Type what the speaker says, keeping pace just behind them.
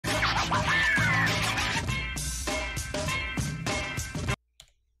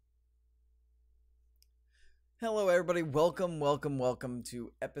Hello, everybody. Welcome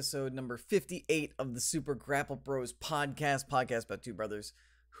to episode number 58 of the Super Grapple Bros podcast about two brothers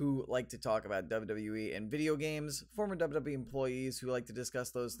who like to talk about WWE and video games, former WWE employees who like to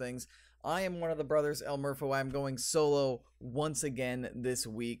discuss those things. I am one of the brothers, El Murpho. I'm going solo once again this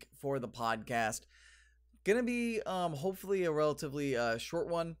week for the podcast. Gonna be hopefully a relatively short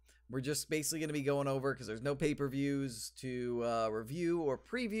one. We're just basically going to be going over, because there's no pay-per-views to review or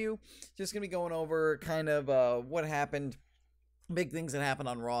preview, just going to be going over kind of what happened, big things that happened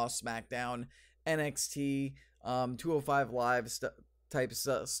on Raw, SmackDown, NXT, 205 Live type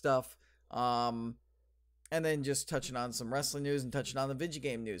stuff, and then just touching on some wrestling news and touching on the video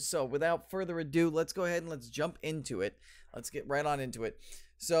game news. So without further ado, let's go ahead and let's jump into it. Let's get right on into it.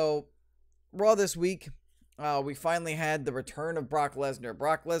 So Raw this week. We finally had the return of Brock Lesnar.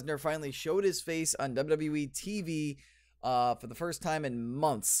 Brock Lesnar finally showed his face on WWE TV for the first time in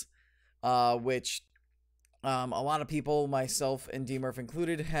months, which a lot of people, myself and D-Murph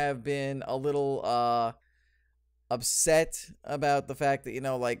included, have been a little upset about the fact that,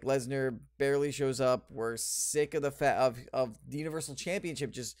 like, Lesnar barely shows up. We're sick of the fact of the Universal Championship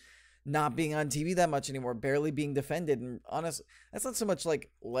just not being on TV that much anymore, barely being defended. And honestly, that's not so much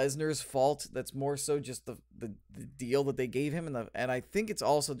like Lesnar's fault. That's more so just the deal that they gave him, and I think it's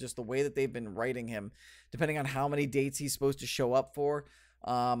also just the way that they've been writing him, depending on how many dates he's supposed to show up for.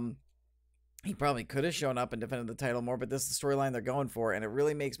 He probably could have shown up and defended the title more, but this is the storyline they're going for, and it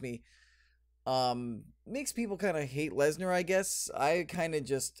really makes people kind of hate Lesnar, I guess. I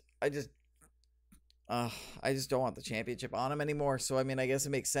just don't want the championship on him anymore. So, I mean, I guess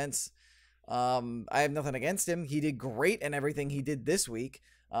it makes sense. I have nothing against him. He did great in everything he did this week.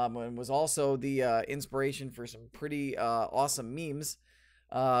 And was also the inspiration for some pretty awesome memes.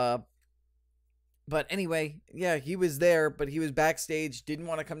 But anyway, yeah, he was there, but he was backstage, didn't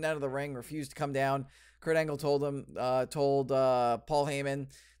want to come down to the ring, refused to come down. Kurt Angle told Paul Heyman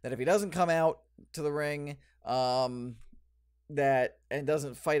that if he doesn't come out to the ring, and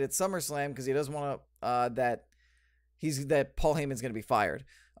doesn't fight at SummerSlam, because he doesn't want to, that Paul Heyman's going to be fired.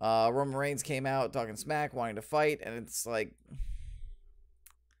 Roman Reigns came out talking smack, wanting to fight, and it's like,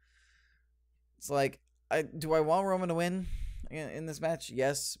 do I want Roman to win in this match?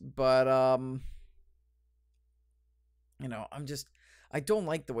 Yes, but I don't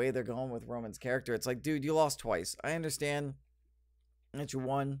like the way they're going with Roman's character. It's like, dude, you lost twice. I understand that you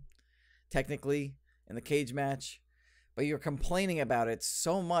won technically in the cage match, but you're complaining about it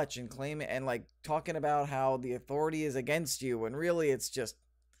so much and claiming and like talking about how the authority is against you, and really it's just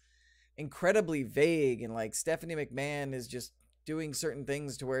incredibly vague, and like Stephanie McMahon is just doing certain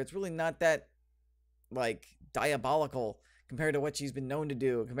things to where it's really not that like diabolical compared to what she's been known to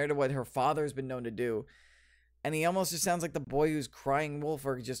do, compared to what her father's been known to do. And he almost just sounds like the boy who's crying wolf,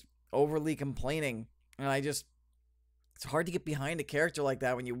 or just overly complaining. And it's hard to get behind a character like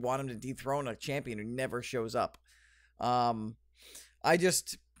that when you want him to dethrone a champion who never shows up. Part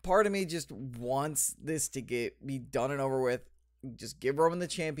of me just wants this to be done and over with. Just give Roman the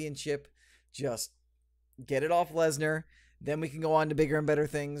championship. Just get it off Lesnar. Then we can go on to bigger and better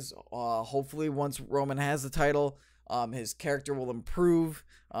things. Hopefully once Roman has the title, his character will improve.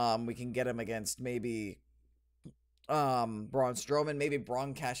 We can get him against maybe Braun Strowman. Maybe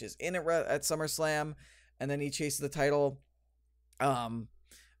Braun cashes in at SummerSlam, and then he chases the title.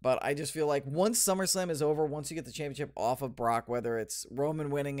 But I just feel like once SummerSlam is over, once you get the championship off of Brock, whether it's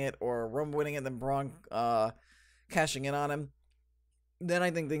Roman winning it or Roman winning it and then Braun cashing in on him, then I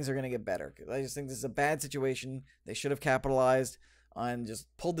think things are going to get better. Because I just think this is a bad situation. They should have capitalized on just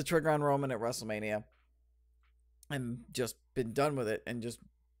pulled the trigger on Roman at WrestleMania and just been done with it and just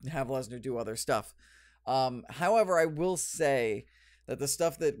have Lesnar do other stuff. However, I will say that the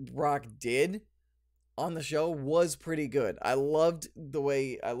stuff that Brock did on the show was pretty good. I loved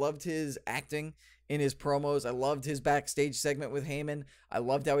his acting in his promos. I loved his backstage segment with Heyman. I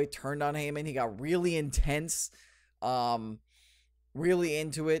loved how he turned on Heyman. He got really intense, really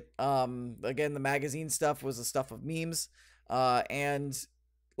into it. Again, the magazine stuff was the stuff of memes. And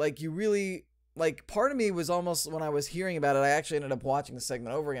like, part of me was almost, when I was hearing about it, I actually ended up watching the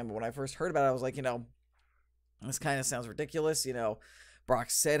segment over again. But when I first heard about it, I was like, this kind of sounds ridiculous.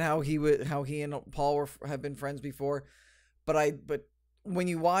 Brock said how he and Paul have been friends before, but when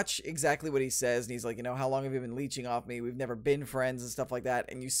you watch exactly what he says, and he's like, how long have you been leeching off me? We've never been friends and stuff like that.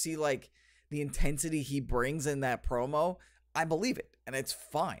 And you see like the intensity he brings in that promo, I believe it, and it's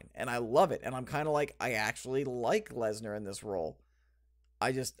fine, and I love it. And I'm kind of like, I actually like Lesnar in this role.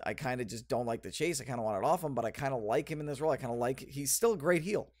 I kind of just don't like the chase. I kind of want it off him, but I kind of like him in this role. He's still a great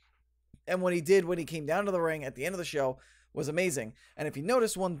heel. And what he did when he came down to the ring at the end of the show was amazing. And if you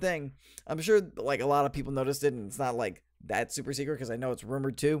notice one thing, I'm sure like a lot of people noticed it, and it's not like that super secret because I know it's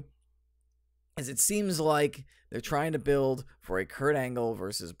rumored too, is it seems like they're trying to build for a Kurt Angle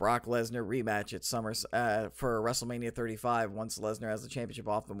versus Brock Lesnar rematch at for WrestleMania 35 once Lesnar has the championship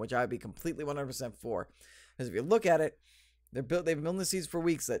off him, which I would be completely 100% for. Because if you look at it, they've been building the seeds for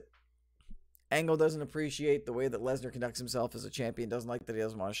weeks that Angle doesn't appreciate the way that Lesnar conducts himself as a champion, doesn't like that he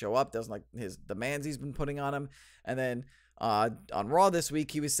doesn't want to show up, doesn't like his demands he's been putting on him. And then on Raw this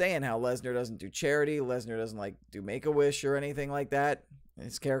week, he was saying how Lesnar doesn't do charity, Lesnar doesn't like do Make-A-Wish or anything like that.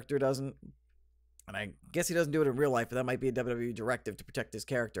 His character doesn't. And I guess he doesn't do it in real life, but that might be a WWE directive to protect his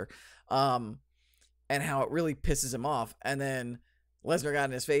character. And how it really pisses him off. And then Lesnar got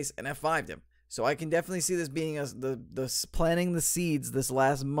in his face and F5'd him. So I can definitely see this being the planting the seeds this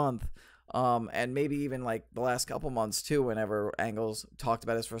last month. And maybe even like the last couple months too, whenever Angle's talked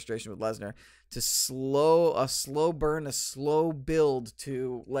about his frustration with Lesnar, to a slow burn, a slow build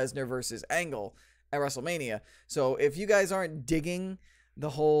to Lesnar versus Angle at WrestleMania. So if you guys aren't digging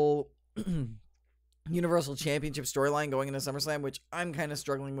the whole Universal Championship storyline going into SummerSlam, which I'm kind of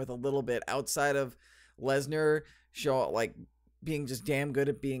struggling with a little bit, outside of Lesnar being just damn good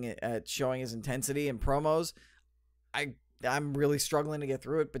at showing his intensity and promos, I'm really struggling to get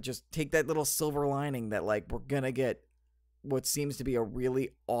through it. But just take that little silver lining that like we're gonna get what seems to be a really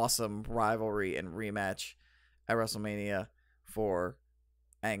awesome rivalry and rematch at WrestleMania for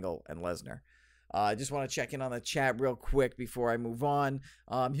Angle and Lesnar. I just want to check in on the chat real quick before I move on.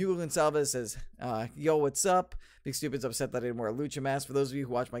 Hugo Gonsalves says, yo, what's up? Big Stupid's upset that I didn't wear a lucha mask. For those of you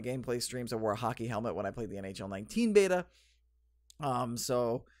who watch my gameplay streams, I wore a hockey helmet when I played the NHL 19 beta.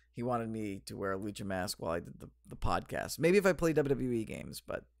 So he wanted me to wear a lucha mask while I did the podcast. Maybe if I play WWE games,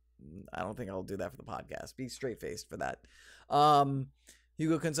 but I don't think I'll do that for the podcast. Be straight-faced for that.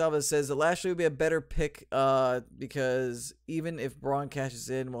 Hugo Gonsalves says that Lashley would be a better pick because even if Braun cashes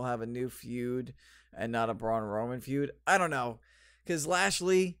in, we'll have a new feud and not a Braun Roman feud. I don't know, because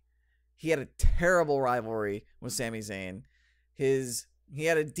Lashley, he had a terrible rivalry with Sami Zayn. He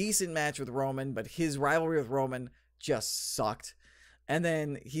had a decent match with Roman, but his rivalry with Roman just sucked. And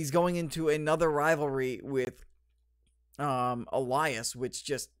then he's going into another rivalry with Elias, which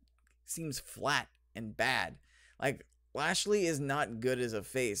just seems flat and bad. Like, Lashley is not good as a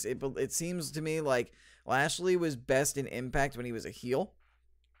face. It seems to me like Lashley was best in Impact when he was a heel.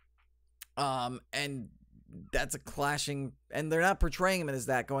 And that's a clashing, and they're not portraying him as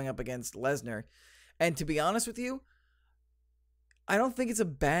that going up against Lesnar. And to be honest with you, I don't think it's a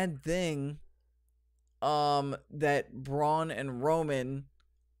bad thing that Braun and Roman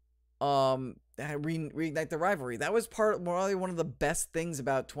reignite the rivalry. That was probably one of the best things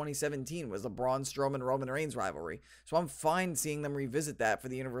about 2017 was the Braun Strowman Roman Reigns rivalry. So I'm fine seeing them revisit that for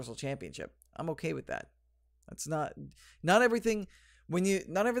the Universal Championship. I'm okay with that. That's not everything.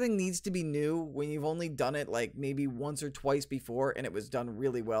 Not everything needs to be new when you've only done it like maybe once or twice before and it was done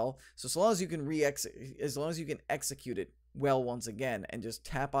really well. So as long as you can execute it well once again and just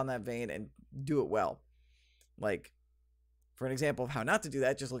tap on that vein and do it well. Like, for an example of how not to do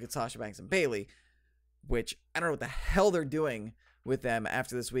that, just look at Sasha Banks and Bayley, which I don't know what the hell they're doing with them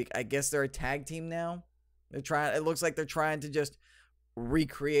after this week. I guess they're a tag team now. It looks like they're trying to just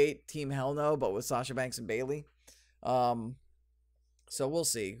recreate Team Hell No, but with Sasha Banks and Bayley. So we'll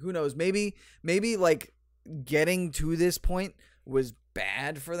see. Who knows? Maybe like getting to this point was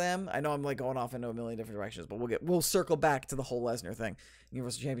bad for them. I know I'm like going off into a million different directions, but we'll circle back to the whole Lesnar thing,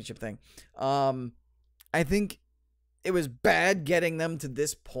 Universal Championship thing. I think it was bad getting them to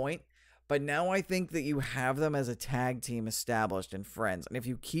this point, but now I think that you have them as a tag team established and friends. And if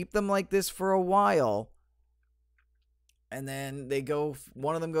you keep them like this for a while, and then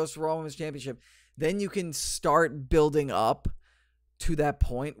one of them goes to Raw Women's Championship, then you can start building up to that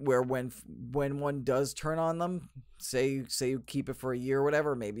point where when one does turn on them, say you keep it for a year or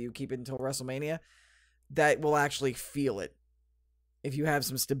whatever, maybe you keep it until WrestleMania, that will actually feel it. If you have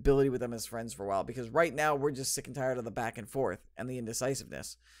some stability with them as friends for a while, because right now we're just sick and tired of the back and forth and the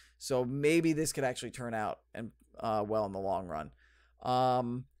indecisiveness. So maybe this could actually turn out and well in the long run.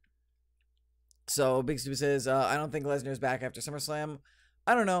 So Big Stupid says, I don't think Lesnar's back after SummerSlam.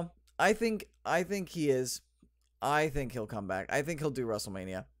 I don't know. I think he is. I think he'll come back. I think he'll do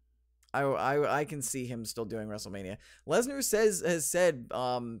WrestleMania. I can see him still doing WrestleMania. Lesnar has said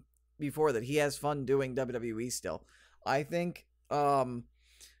before that he has fun doing WWE still. I think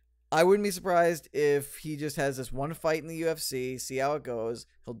I wouldn't be surprised if he just has this one fight in the UFC, see how it goes.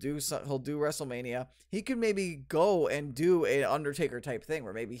 He'll do WrestleMania. He could maybe go and do an Undertaker type thing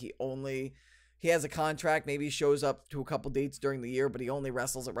where maybe he only he has a contract. Maybe he shows up to a couple dates during the year, but he only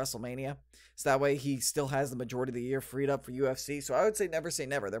wrestles at WrestleMania. So that way he still has the majority of the year freed up for UFC. So I would say never say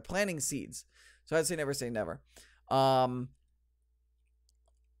never. They're planting seeds. So I'd say never say never.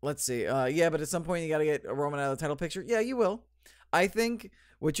 Let's see. Yeah, but at some point you got to get Roman out of the title picture. Yeah, you will. I think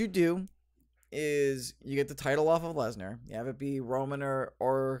what you do is you get the title off of Lesnar. You have it be Roman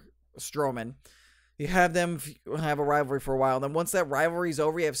or Strowman. You have them have a rivalry for a while. Then once that rivalry's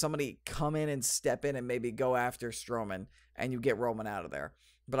over, you have somebody come in and step in and maybe go after Strowman, and you get Roman out of there.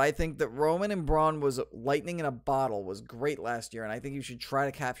 But I think that Roman and Braun was lightning in a bottle, was great last year, and I think you should try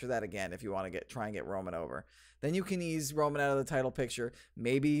to capture that again if you want to try and get Roman over. Then you can ease Roman out of the title picture.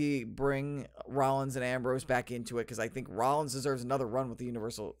 Maybe bring Rollins and Ambrose back into it, because I think Rollins deserves another run with the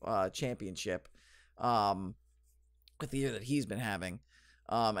Universal Championship with the year that he's been having.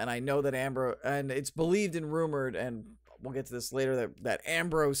 And I know that Ambrose, and it's believed and rumored, and we'll get to this later, that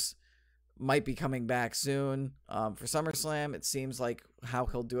Ambrose might be coming back soon for SummerSlam. It seems like how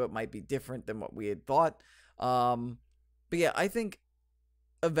he'll do it might be different than what we had thought. But yeah, I think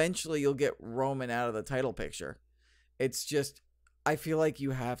eventually you'll get Roman out of the title picture. It's just, I feel like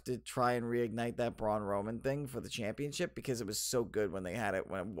you have to try and reignite that Braun Roman thing for the championship, because it was so good when they had it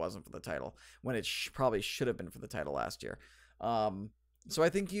when it wasn't for the title, when it probably should have been for the title last year. So I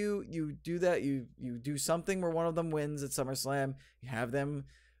think you do that. You do something where one of them wins at SummerSlam. You have them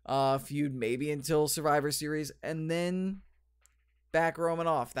feud maybe until Survivor Series, and then back Roman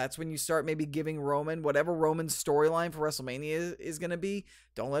off. That's when you start maybe giving Roman whatever Roman's storyline for WrestleMania is going to be.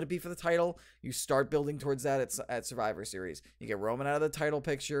 Don't let it be for the title. You start building towards that at Survivor Series. You get Roman out of the title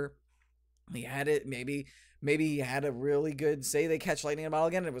picture. He had it. Maybe he had a really good, say they catch lightning in a bottle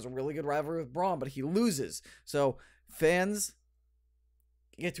again, and it was a really good rivalry with Braun, but he loses. So fans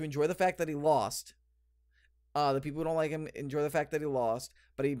get to enjoy the fact that he lost. The people who don't like him enjoy the fact that he lost,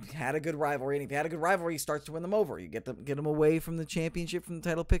 but he had a good rivalry, and if he had a good rivalry, he starts to win them over. You get him away from the championship, from the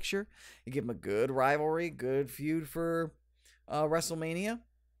title picture. You give him a good rivalry, good feud for WrestleMania,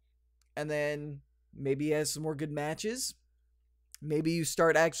 and then maybe he has some more good matches. Maybe you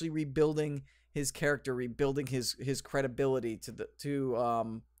start actually rebuilding his character, rebuilding his credibility to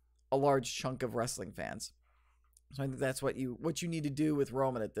a large chunk of wrestling fans. So I think that's what you need to do with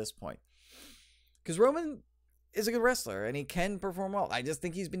Roman at this point. Because Roman is a good wrestler, and he can perform well. I just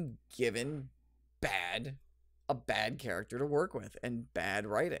think he's been given a bad character to work with, and bad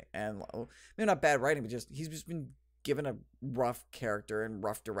writing. And maybe not bad writing, but he's just been given a rough character and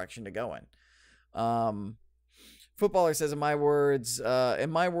rough direction to go in. Footballer says, in my world,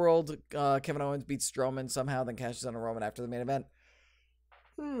 Kevin Owens beats Strowman somehow, then cashes on a Roman after the main event.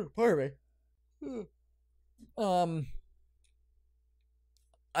 Pardon me.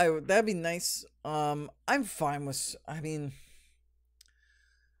 That'd be nice. I'm fine with,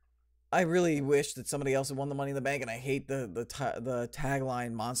 I really wish that somebody else had won the Money in the Bank, and I hate the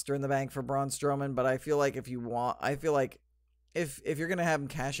tagline Monster in the Bank for Braun Strowman, but I feel like if you're gonna have him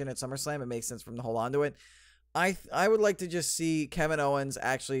cash in at SummerSlam, it makes sense for him to hold on to it. I would like to just see Kevin Owens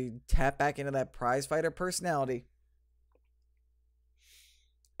actually tap back into that prize fighter personality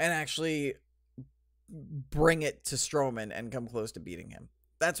and actually bring it to Strowman and come close to beating him.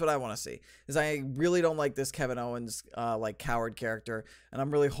 That's what I want to see. Is I really don't like this Kevin Owens like coward character, and I'm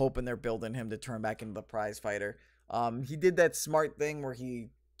really hoping they're building him to turn back into the prize fighter. He did that smart thing where he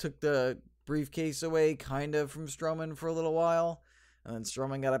took the briefcase away kind of from Strowman for a little while, and then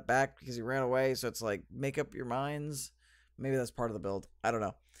Strowman got it back because he ran away. So it's like, make up your minds. Maybe that's part of the build. I don't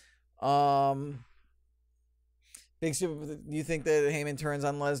know. Big Super, do you think that Heyman turns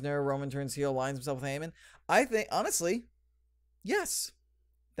on Lesnar, Roman turns heel, aligns himself with Heyman? I think, honestly, yes.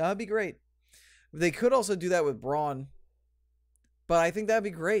 That would be great. They could also do that with Braun, but I think that'd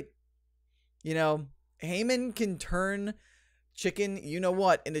be great. You know, Heyman can turn chicken, you know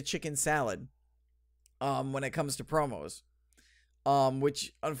what, into chicken salad when it comes to promos,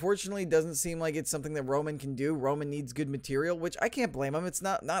 which unfortunately doesn't seem like it's something that Roman can do. Roman needs good material, which I can't blame him. It's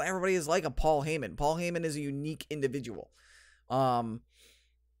not everybody is like a Paul Heyman. Paul Heyman is a unique individual. And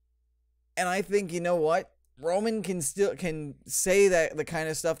I think, you know what? Roman can say that the kind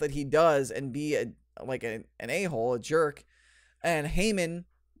of stuff that he does and be an a-hole, a jerk, and Heyman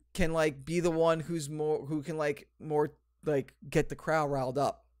can be the one who can get the crowd riled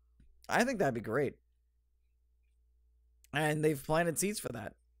up. I think that'd be great. And they've planted seeds for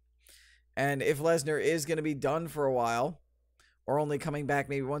that. And if Lesnar is going to be done for a while, or only coming back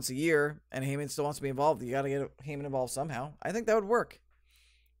maybe once a year, and Heyman still wants to be involved, you got to get Heyman involved somehow. I think that would work.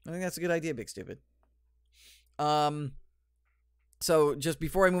 I think that's a good idea, Big Stupid. So just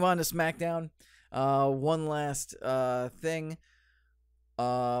before I move on to SmackDown, one last thing.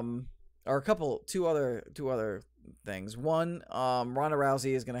 or two other things. One, Ronda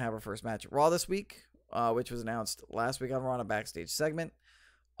Rousey is going to have her first match at Raw this week, which was announced last week on Raw, a backstage segment,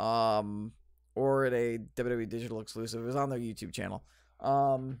 or at a WWE Digital exclusive. It was on their YouTube channel.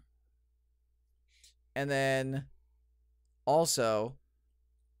 And then also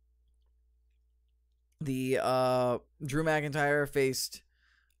the Drew McIntyre faced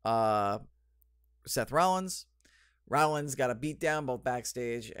Seth Rollins. Rollins got a beatdown both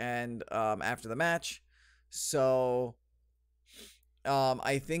backstage and after the match. So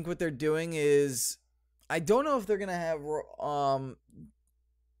I think what they're doing is, I don't know if they're gonna have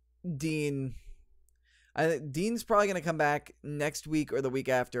Dean. Dean's probably gonna come back next week or the week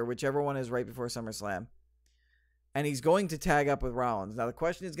after, whichever one is right before SummerSlam, and he's going to tag up with Rollins. Now the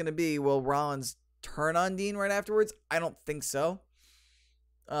question is gonna be, will Rollins turn on Dean right afterwards? I don't think so.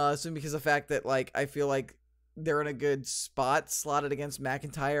 So because of the fact that, like, I feel like they're in a good spot slotted against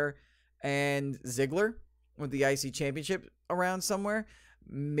McIntyre and Ziggler with the IC Championship around somewhere.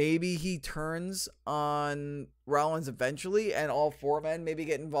 Maybe he turns on Rollins eventually, and all four men maybe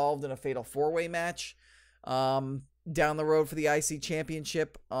get involved in a fatal four-way match down the road for the IC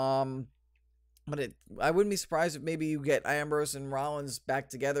Championship. But I wouldn't be surprised if maybe you get Ambrose and Rollins back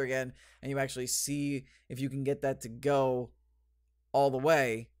together again, and you actually see if you can get that to go all the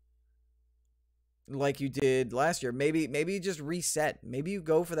way like you did last year. Maybe you just reset. Maybe you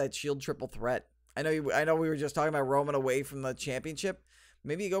go for that Shield triple threat. I know we were just talking about Roman away from the championship.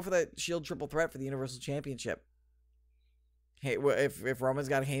 Maybe you go for that Shield triple threat for the Universal Championship. Hey, if Roman's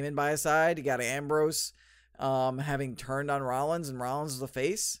got Heyman by his side, you got Ambrose having turned on Rollins, and Rollins is the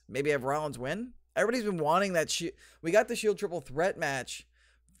face. Maybe have Rollins win. Everybody's been wanting that. We got the Shield triple threat match.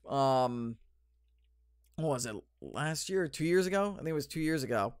 What was it, last year or 2 years ago? I think it was 2 years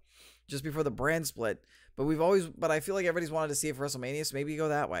ago, just before the brand split. But I feel like everybody's wanted to see it for WrestleMania, so maybe you go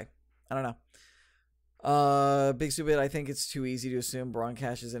that way. I don't know. Big Stupid, I think it's too easy to assume Braun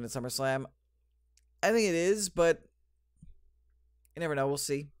cashes in at SummerSlam. I think it is, but you never know. We'll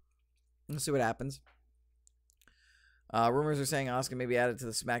see. We'll see what happens. Rumors are saying Asuka may be added to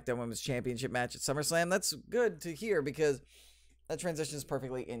the SmackDown Women's Championship match at SummerSlam. That's good to hear, because that transitions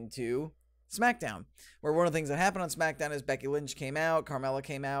perfectly into SmackDown, where one of the things that happened on SmackDown is Becky Lynch came out, Carmella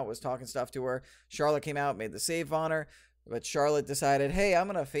came out, was talking stuff to her, Charlotte came out, made the save on her, but Charlotte decided, hey, I'm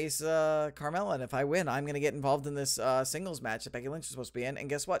going to face Carmella, and if I win, I'm going to get involved in this singles match that Becky Lynch is supposed to be in, and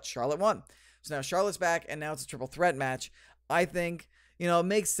guess what? Charlotte won. So now Charlotte's back, and now it's a triple threat match. I think, it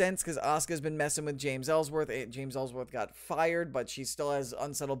makes sense because Asuka's been messing with James Ellsworth. James Ellsworth got fired, but she still has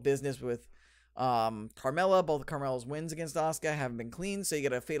unsettled business with Carmella. Both of Carmella's wins against Asuka haven't been clean, so you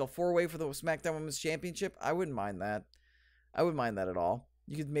get a fatal four-way for the SmackDown Women's Championship. I wouldn't mind that. I wouldn't mind that at all.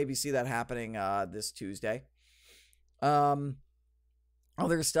 You could maybe see that happening this Tuesday. Other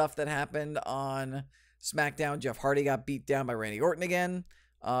stuff that happened on SmackDown: Jeff Hardy got beat down by Randy Orton again.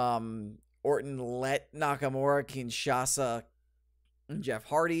 Orton let Nakamura, Kinshasa, and Jeff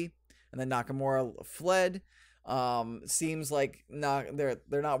Hardy, and then Nakamura fled. Seems like they're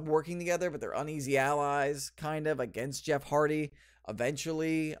not working together, but they're uneasy allies, kind of, against Jeff Hardy.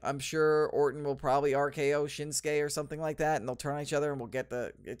 Eventually, I'm sure Orton will probably RKO Shinsuke or something like that, and they'll turn on each other, and we'll get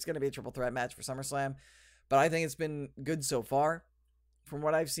it's going to be a triple threat match for SummerSlam. But I think it's been good so far. From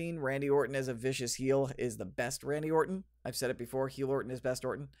what I've seen, Randy Orton as a vicious heel is the best Randy Orton. I've said it before, heel Orton is best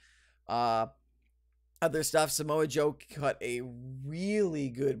Orton. Other stuff, Samoa Joe cut a really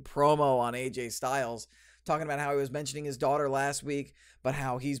good promo on AJ Styles, talking about how he was mentioning his daughter last week, but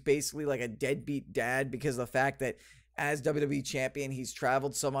how he's basically like a deadbeat dad because of the fact that as WWE champion, he's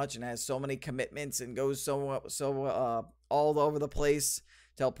traveled so much and has so many commitments and goes so all over the place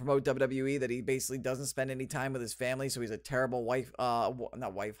to help promote WWE that he basically doesn't spend any time with his family. So he's a terrible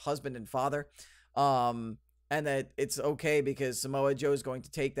husband and father. And that it's okay because Samoa Joe is going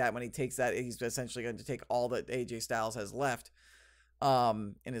to take that. When he takes that, he's essentially going to take all that AJ Styles has left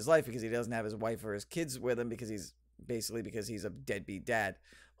in his life, because he doesn't have his wife or his kids with him because he's a deadbeat dad,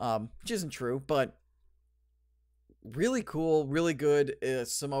 which isn't true, but really cool, really good.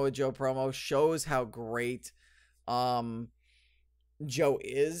 Samoa Joe promo shows how great Joe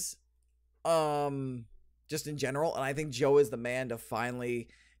is just in general, and I think Joe is the man to finally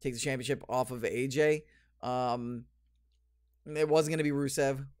take the championship off of AJ. It wasn't going to be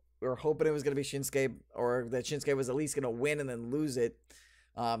Rusev. We were hoping it was going to be Shinsuke, or that Shinsuke was at least going to win and then lose it,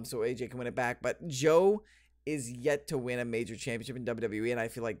 so AJ can win it back. But Joe is yet to win a major championship in WWE, and I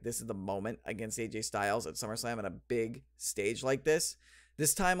feel like this is the moment against AJ Styles at SummerSlam on a big stage like this.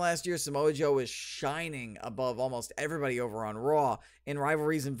 This time last year, Samoa Joe was shining above almost everybody over on Raw in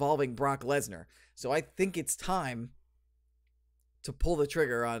rivalries involving Brock Lesnar. So I think it's time to pull the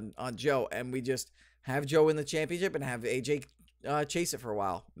trigger on Joe, and we just have Joe win the championship and have AJ chase it for a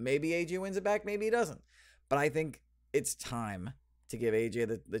while. Maybe AJ wins it back, maybe he doesn't. But I think it's time to give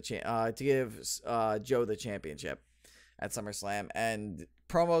AJ Joe the championship at SummerSlam, and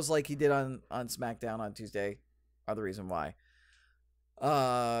promos like he did on SmackDown on Tuesday are the reason why.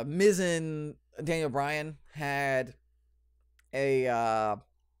 Miz and Daniel Bryan had a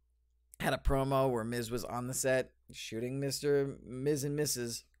promo where Miz was on the set shooting Mr. Miz and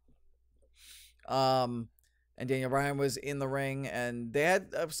Mrs. And Daniel Bryan was in the ring, and they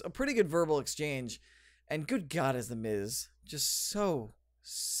had a pretty good verbal exchange. And good God, is the Miz just so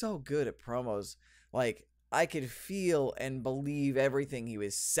good at promos. Like, I could feel and believe everything he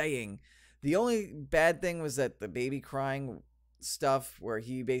was saying. The only bad thing was that the baby crying stuff, where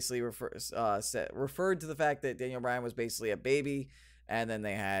he basically referred to the fact that Daniel Bryan was basically a baby, and then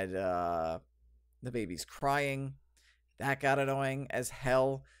they had the babies crying. That got annoying as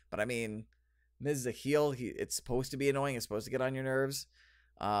hell. But I mean, Miz is a heel. It's supposed to be annoying. It's supposed to get on your nerves.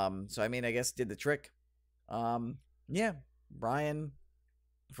 So I mean, I guess did the trick. Yeah, Bryan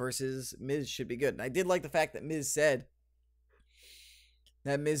versus Miz should be good. And I did like the fact that Miz said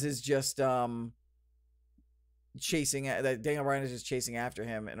that Miz is just chasing, that Daniel Bryan is just chasing after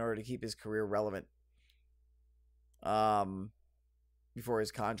him in order to keep his career relevant before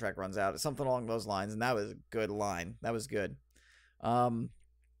his contract runs out. Something along those lines. And that was a good line. That was good.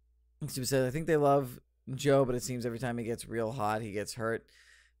 Said, I think they love Joe, but it seems every time he gets real hot, he gets hurt.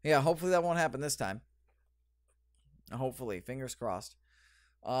 Yeah, hopefully that won't happen this time. Hopefully. Fingers crossed.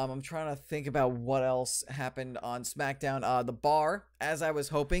 I'm trying to think about what else happened on SmackDown. The Bar, as I was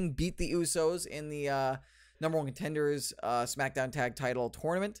hoping, beat the Usos in the number one contenders SmackDown Tag Title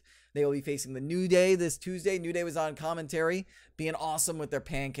Tournament. They will be facing the New Day this Tuesday. New Day was on commentary, being awesome with their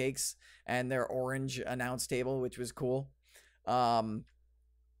pancakes and their orange announce table, which was cool.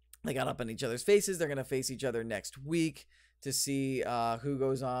 They got up in each other's faces. They're going to face each other next week to see who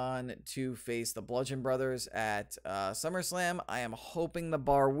goes on to face the Bludgeon Brothers at SummerSlam. I am hoping the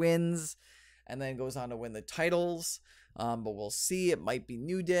Bar wins and then goes on to win the titles. But we'll see. It might be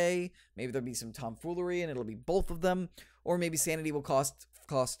New Day. Maybe there'll be some tomfoolery and it'll be both of them. Or maybe Sanity will cost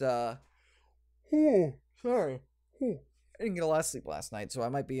sorry. I didn't get a lot of sleep last night, so I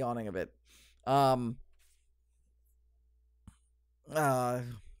might be yawning a bit.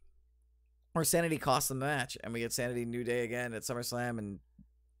 Or Sanity costs them the match, and we get Sanity New Day again at SummerSlam, and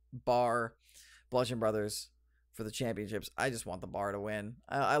Bar, Bludgeon Brothers for the championships. I just want the Bar to win.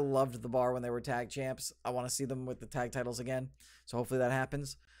 I loved the Bar when they were tag champs. I want to see them with the tag titles again, so hopefully that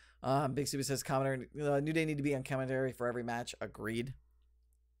happens. Big Super says commentary. New Day need to be on commentary for every match. Agreed.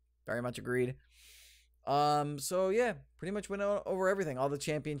 Very much agreed. So yeah, pretty much went over everything. All the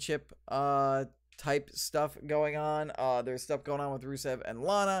championship type stuff going on. There's stuff going on with Rusev and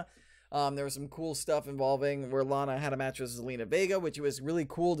Lana. There was some cool stuff involving where Lana had a match with Zelina Vega, which was really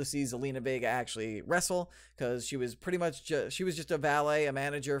cool to see Zelina Vega actually wrestle, because she was pretty much just a valet, a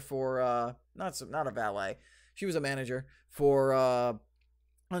manager for not a valet. She was a manager for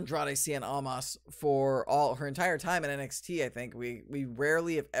Andrade Cien Almas for all her entire time in NXT. I think we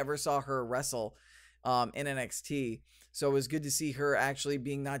rarely, if ever, saw her wrestle in NXT. So it was good to see her actually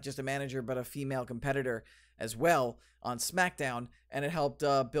being not just a manager but a female competitor as well on SmackDown, and it helped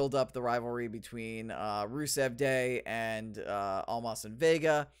build up the rivalry between Rusev Day and Almas and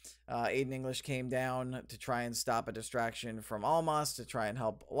Vega. Aiden English came down to try and stop a distraction from Almas to try and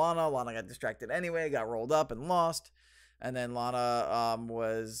help Lana. Lana got distracted anyway, got rolled up and lost. And then Lana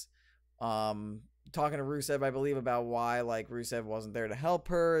was talking to Rusev, I believe, about why Rusev wasn't there to help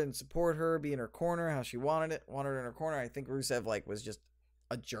her and support her, be in her corner, how she wanted her in her corner. I think Rusev was just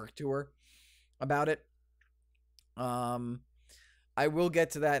a jerk to her about it. I will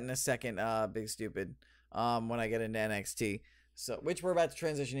get to that in a second, Big Stupid, when I get into NXT, so which we're about to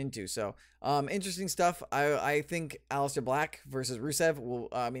transition into. So interesting stuff. I think Aleister Black versus Rusev will,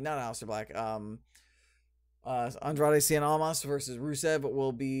 not Aleister Black, Andrade Cien Almas versus Rusev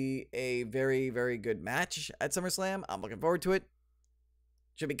will be a very, very good match at SummerSlam. I'm looking forward to it.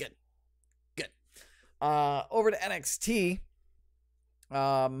 Should be good. Good. Over to NXT.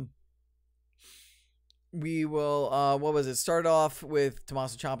 We will, what was it? Started off with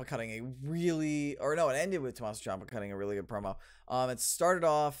Tommaso Ciampa cutting it ended with Tommaso Ciampa cutting a really good promo. It started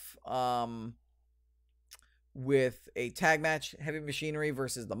off, with a tag match, Heavy Machinery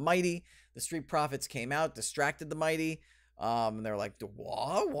versus the Mighty. The Street Profits came out, distracted the Mighty. And they're like,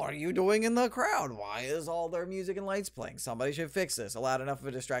 what are you doing in the crowd? Why is all their music and lights playing? Somebody should fix this. Allowed enough of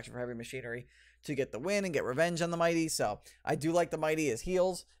a distraction for Heavy Machinery to get the win and get revenge on the Mighty. So I do like the Mighty as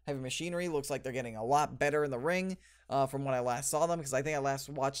heels. Heavy Machinery looks like they're getting a lot better in the ring from when I last saw them, because I think I last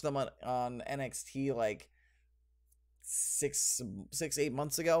watched them on NXT like 8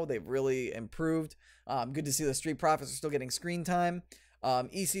 months ago. They've really improved. Good to see the Street Profits are still getting screen time.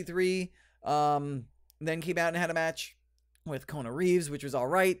 EC3 then came out and had a match with Kona Reeves, which was all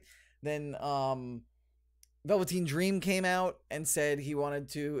right. Then Velveteen Dream came out and said if he wanted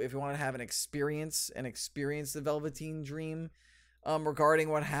to have an experience the Velveteen Dream regarding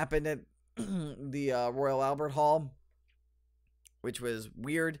what happened at the Royal Albert Hall, which was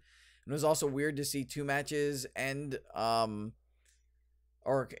weird. And it was also weird to see 2 matches end or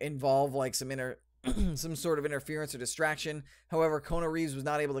involve like some sort of interference or distraction. However, Kona Reeves was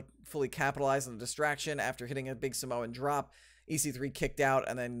not able to fully capitalize on the distraction after hitting a big Samoan drop. EC3 kicked out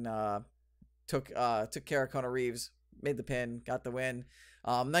and then took care of Kona Reeves, made the pin, got the win.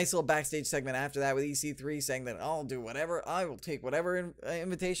 Nice little backstage segment after that with EC3 saying that I'll do whatever, I will take whatever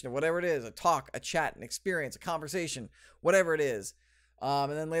invitation or whatever it is, a talk, a chat, an experience, a conversation, whatever it is.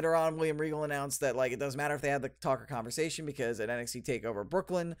 And then later on, William Regal announced that like it doesn't matter if they had the talk or conversation, because at NXT TakeOver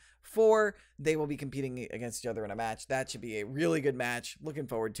Brooklyn 4, they will be competing against each other in a match. That should be a really good match. Looking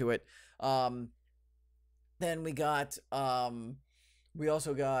forward to it. Then we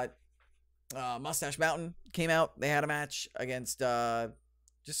also got Mustache Mountain came out. They had a match against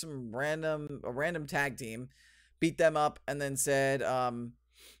just a random tag team, beat them up, and then said,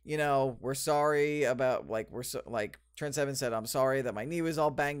 we're sorry about Trent Seven said, I'm sorry that my knee was all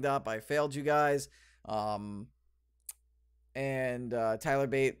banged up. I failed you guys. And Tyler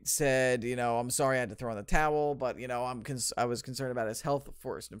Bate said, I'm sorry I had to throw in the towel, but I was concerned about his health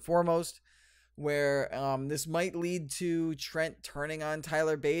first and foremost. Where this might lead to Trent turning on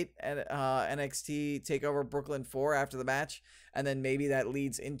Tyler Bate at NXT TakeOver Brooklyn 4 after the match, and then maybe that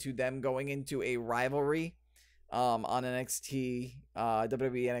leads into them going into a rivalry on NXT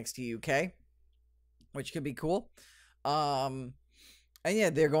WWE NXT UK, which could be cool. And yeah,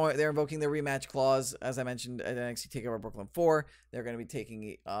 they're invoking their rematch clause, as I mentioned, at NXT TakeOver Brooklyn 4. They're going to be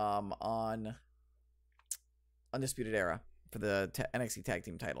taking on Undisputed Era for the NXT Tag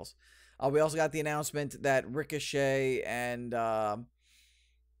Team titles. We also got the announcement that Ricochet and Adam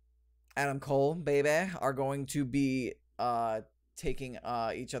Cole, baby, are going to be taking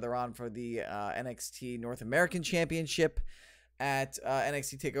each other on for the NXT North American Championship at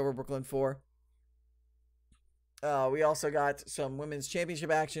NXT TakeOver Brooklyn 4. We also got some women's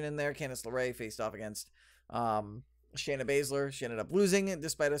championship action in there. Candice LeRae faced off against Shayna Baszler. She ended up losing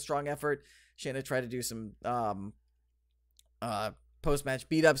despite a strong effort. Shayna tried to do some post-match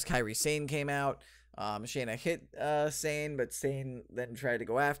beat-ups. Kairi Sane came out. Shayna hit Sane, but Sane then tried to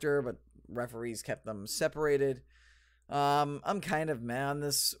go after her, but referees kept them separated. I'm kind of mad on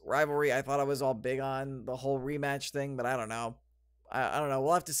this rivalry. I thought I was all big on the whole rematch thing, but I don't know. I don't know.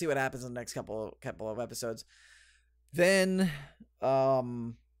 We'll have to see what happens in the next couple of episodes. Then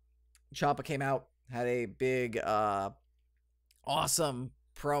Ciampa came out, had a big awesome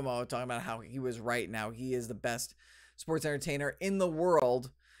promo talking about how he was right now. He is the best sports entertainer in the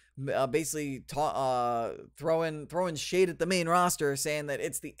world, basically throwing shade at the main roster, saying that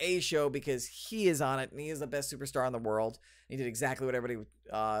it's the A show because he is on it and he is the best superstar in the world. He did exactly what everybody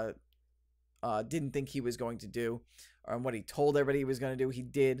didn't think he was going to do, or what he told everybody he was going to do. He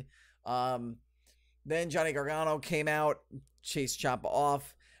did. Then Johnny Gargano came out, chased Ciampa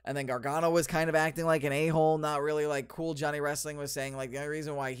off, and then Gargano was kind of acting like an a-hole, not really like cool. Johnny Wrestling was saying like the only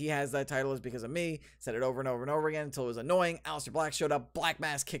reason why he has that title is because of me. Said it over and over and over again until it was annoying. Aleister Black showed up. Black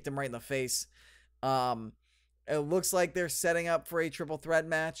Mass kicked him right in the face. It looks like they're setting up for a triple threat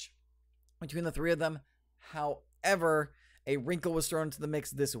match between the three of them. However, a wrinkle was thrown into the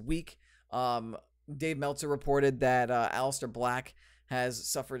mix this week. Dave Meltzer reported that Aleister Black has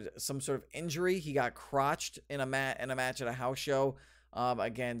suffered some sort of injury. He got crotched in a match at a house show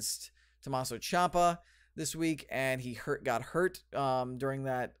against Tommaso Ciampa this week, and he got hurt during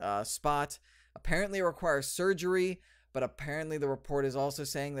that spot. Apparently it requires surgery, but apparently the report is also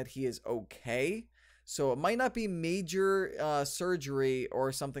saying that he is okay. So it might not be major surgery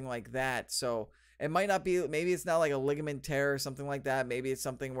or something like that. So it might not be, maybe it's not like a ligament tear or something like that. Maybe it's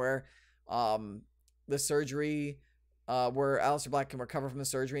something where the surgery, where Aleister Black can recover from the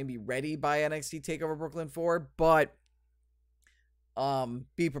surgery and be ready by NXT TakeOver Brooklyn 4. But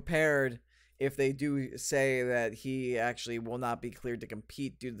be prepared if they do say that he actually will not be cleared to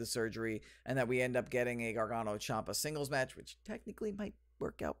compete due to the surgery, and that we end up getting a Gargano Ciampa singles match, which technically might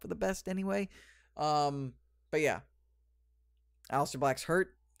work out for the best anyway. But yeah, Aleister Black's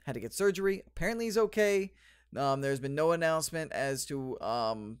hurt, had to get surgery. Apparently he's okay. There's been no announcement as to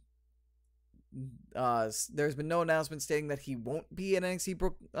there's been no announcement stating that he won't be in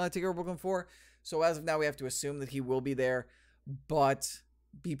NXT TakeOver Brooklyn 4. So as of now, we have to assume that he will be there, but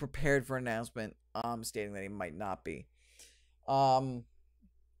be prepared for an announcement stating that he might not be. So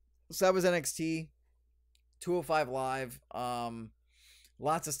that was NXT 205 Live.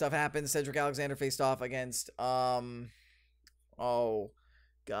 Lots of stuff happened. Cedric Alexander faced off against oh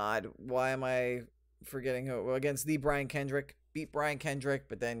God, why am I forgetting who? Against the Brian Kendrick. Beat Brian Kendrick,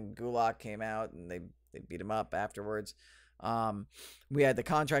 but then Gulak came out and they beat him up afterwards. We had the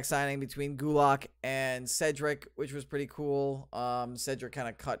contract signing between Gulak and Cedric, which was pretty cool. Cedric kind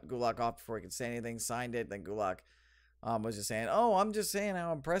of cut Gulak off before he could say anything, signed it. Then Gulak was just saying, "Oh, I'm just saying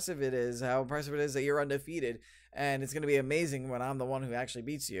how impressive it is that you're undefeated, and it's gonna be amazing when I'm the one who actually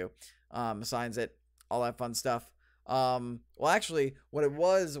beats you." Signs it, all that fun stuff. Well, actually, what it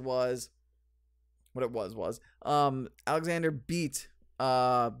was Alexander beat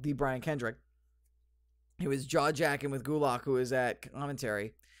the Brian Kendrick. He was jaw jacking with Gulak, who was at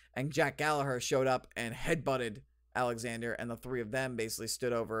commentary, and Jack Gallagher showed up and headbutted Alexander, and the three of them basically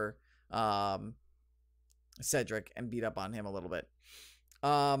stood over Cedric and beat up on him a little bit.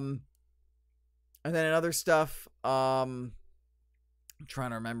 And then in other stuff, I'm trying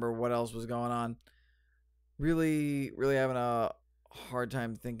to remember what else was going on. Really having a hard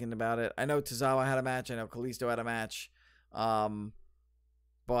time thinking about it. I know Tozawa had a match. I know Kalisto had a match. But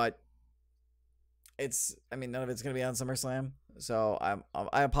none of it's going to be on SummerSlam. So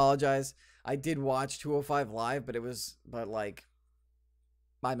I apologize. I did watch 205 Live, but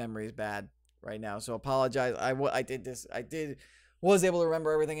my memory is bad right now. So apologize. I was able to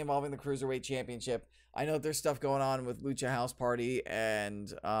remember everything involving the Cruiserweight Championship. I know there's stuff going on with Lucha House Party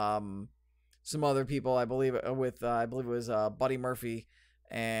and some other people. I believe it was Buddy Murphy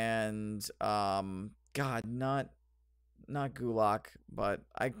and God, not Gulak, but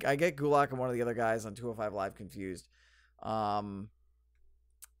I get Gulak and one of the other guys on 205 Live confused. Let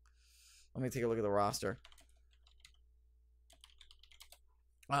me take a look at the roster.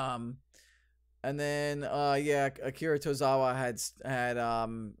 And then Akira Tozawa had a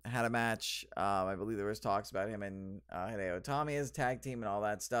match. I believe there was talks about him and Hideo Itami as a tag team and all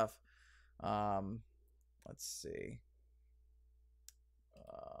that stuff. Let's see.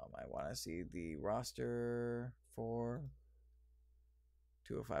 I want to see the roster for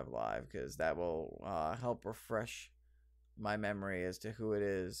 205 Live because that will help refresh my memory as to who it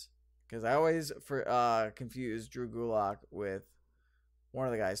is. Because I always confuse Drew Gulak with one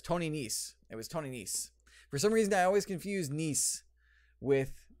of the guys, Tony Nese. It was Tony Nese. For some reason, I always confuse Nese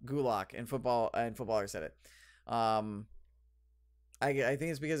with Gulak in football, and Footballer said it. I think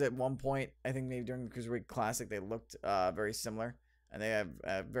it's because at one point, I think maybe during the Cruiserweight Classic, they looked very similar, and they have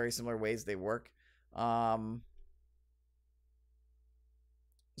very similar ways they work.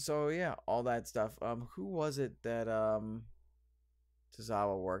 So yeah, all that stuff. Who was it that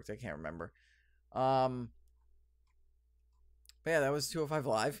Tozawa worked? I can't remember. But yeah, that was 205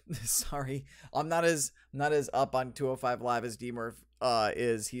 Live. Sorry, I'm not as up on 205 Live as D-Murph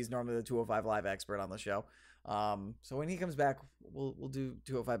is. He's normally the 205 Live expert on the show. So when he comes back, we'll do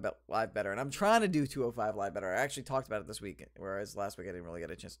 205 Live better. And I'm trying to do 205 Live better. I actually talked about it this week, whereas last week I didn't really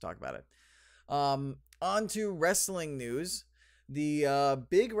get a chance to talk about it. On to wrestling news. The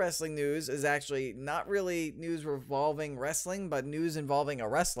big wrestling news is actually not really news revolving wrestling, but news involving a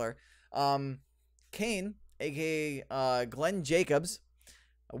wrestler. Kane, aka Glenn Jacobs,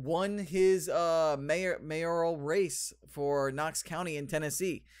 won his mayoral race for Knox County in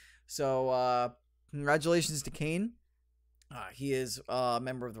Tennessee. So congratulations to Kane. He is a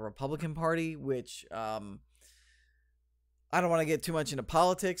member of the Republican Party, which I don't want to get too much into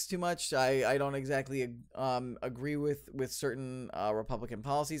politics too much. I don't exactly agree with certain Republican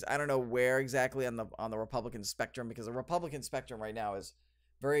policies. I don't know where exactly on the Republican spectrum, because the Republican spectrum right now is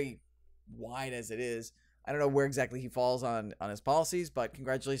very wide as it is. I don't know where exactly he falls on his policies, but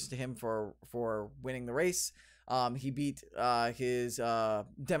congratulations to him for winning the race. He beat his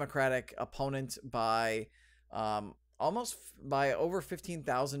Democratic opponent by over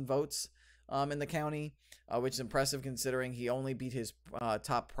 15,000 votes in the county, which is impressive considering he only beat his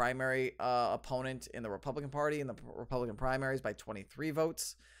top primary opponent in the Republican Party in the Republican primaries by 23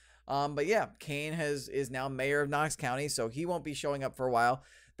 votes. But yeah, Kane is now mayor of Knox County, so he won't be showing up for a while.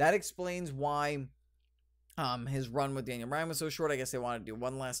 That explains why his run with Daniel Bryan was so short. I guess they wanted to do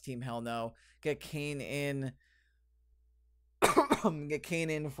one last Team Hell No, get Kane in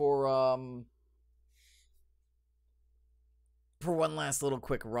for for one last little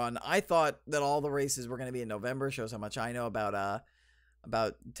quick run. I thought that all the races were going to be in November. Shows how much I know about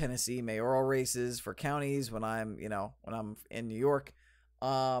Tennessee mayoral races for counties when I'm in New York.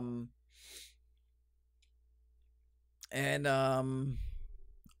 And I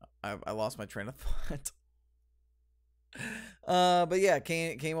lost my train of thought. But yeah,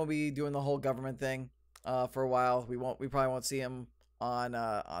 Kane will be doing the whole government thing for a while. We probably won't see him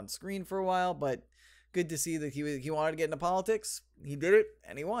on screen for a while, but good to see that he wanted to get into politics. He did it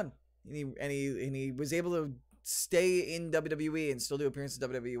and he won. And he was able to stay in WWE and still do appearances in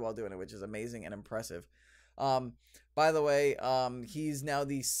WWE while doing it, which is amazing and impressive. By the way, he's now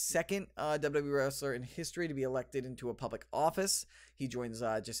the second WWE wrestler in history to be elected into a public office. He joins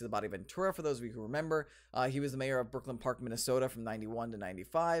Jesse the Body Ventura, for those of you who remember. He was the mayor of Brooklyn Park, Minnesota from 91 to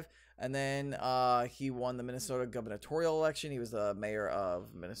 95. And then he won the Minnesota gubernatorial election. He was the mayor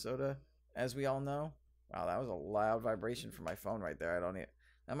of Minnesota, as we all know. Wow, that was a loud vibration from my phone right there.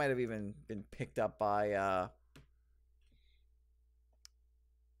 That might have even been picked up by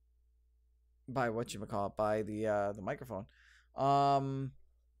whatchamacallit, by the microphone.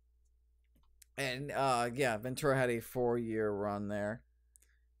 Yeah, Ventura had a 4-year run there.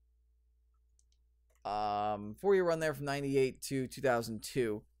 4-year run there from 98 to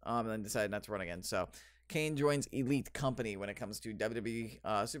 2002. And then decided not to run again. So Kane joins elite company when it comes to WWE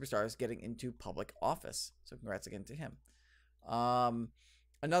superstars getting into public office. So congrats again to him.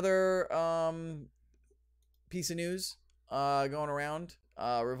 Another piece of news going around,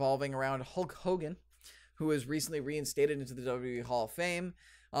 revolving around Hulk Hogan, who was recently reinstated into the WWE Hall of Fame.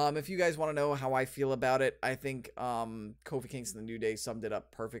 If you guys want to know how I feel about it, I think Kofi Kingston the New Day summed it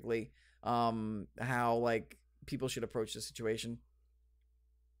up perfectly. How like people should approach the situation.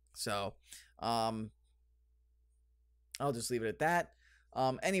 So I'll just leave it at that.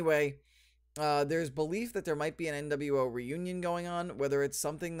 Anyway, there's belief that there might be an NWO reunion going on, whether it's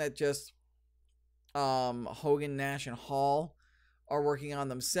something that just Hogan, Nash, and Hall are working on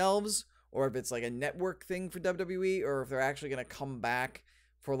themselves, or if it's like a network thing for WWE, or if they're actually going to come back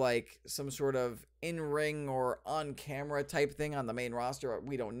for like some sort of in-ring or on-camera type thing on the main roster.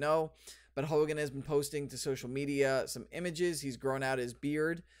 We don't know. But Hogan has been posting to social media some images. He's grown out his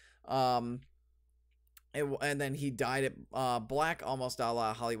beard. And then he dyed it black, almost a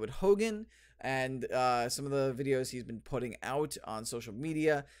la Hollywood Hogan. And some of the videos he's been putting out on social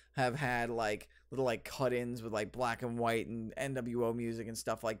media have had like little like cut-ins with like black and white and NWO music and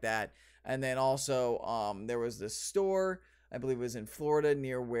stuff like that. And then also there was this store, I believe it was in Florida,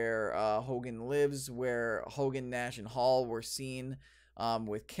 near where Hogan lives, where Hogan, Nash, and Hall were seen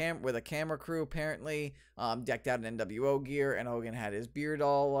with a camera crew, apparently, decked out in NWO gear, and Hogan had his beard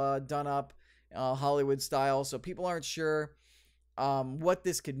all done up Hollywood style. So people aren't sure what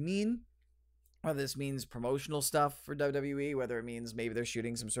this could mean. Whether this means promotional stuff for WWE, whether it means maybe they're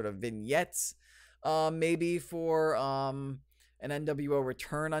shooting some sort of vignettes, maybe for an NWO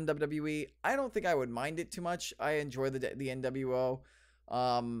return on WWE. I don't think I would mind it too much. I enjoy the NWO.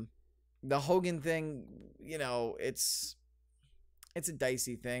 The Hogan thing, you know, it's a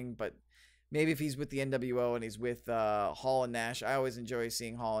dicey thing, but maybe if he's with the NWO and he's with Hall and Nash, I always enjoy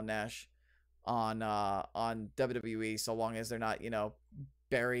seeing Hall and Nash on WWE, so long as they're not, you know,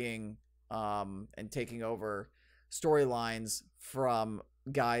 burying and taking over storylines from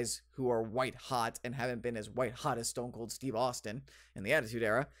guys who are white hot and haven't been as white hot as Stone Cold Steve Austin in the Attitude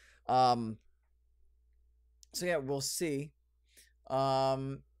Era. So yeah, we'll see.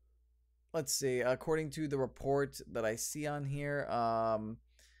 Let's see. According to the report that I see on here,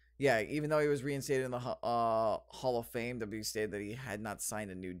 yeah, even though he was reinstated in the Hall of Fame, WWE stated that he had not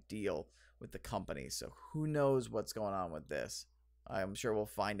signed a new deal with the company. So who knows what's going on with this? I'm sure we'll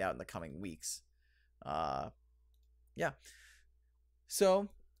find out in the coming weeks. Yeah. So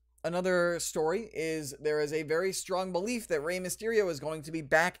another story is there is a very strong belief that Rey Mysterio is going to be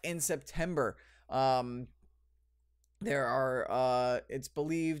back in September. It's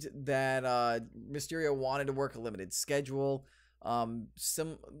believed that Mysterio wanted to work a limited schedule.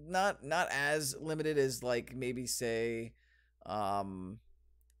 Not as limited as like maybe say kind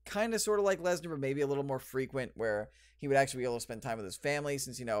of sort of like Lesnar, but maybe a little more frequent, where he would actually be able to spend time with his family,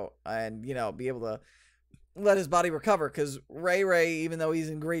 since, you know, and, you know, be able to let his body recover, because Ray, even though he's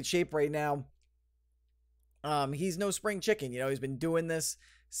in great shape right now, he's no spring chicken. You know, he's been doing this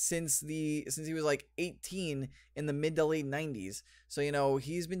since he was like 18 in the mid to late 90s. So, you know,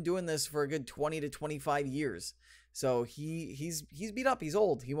 he's been doing this for a good 20 to 25 years. So he's beat up, he's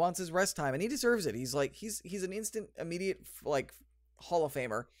old, he wants his rest time, and he deserves it. He's like he's an instant, immediate, like, Hall of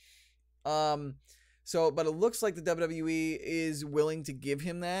Famer. But it looks like the WWE is willing to give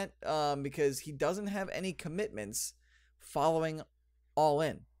him that, because he doesn't have any commitments following All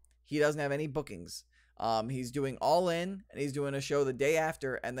In. He doesn't have any bookings. He's doing All In, and he's doing a show the day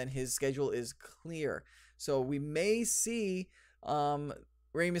after, and then his schedule is clear. So we may see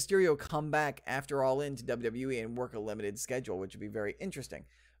Rey Mysterio come back after All In to WWE and work a limited schedule, which would be very interesting.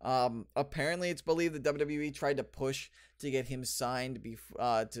 Apparently, it's believed that WWE tried to push to get him signed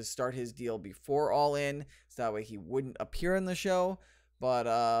to start his deal before All In, so that way he wouldn't appear in the show. But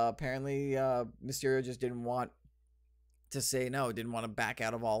apparently, Mysterio just didn't want to say no, didn't want to back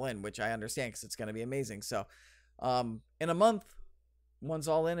out of All In, which I understand because it's going to be amazing. So, in a month, once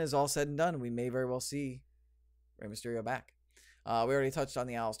All In is all said and done, we may very well see Rey Mysterio back. We already touched on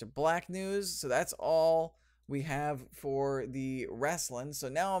the Aleister Black news, so that's all we have for the wrestling. So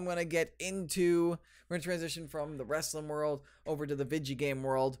now I'm going to get into, we're going to transition from the wrestling world over to the video game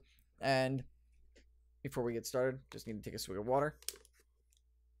world. And before we get started, just need to take a swig of water.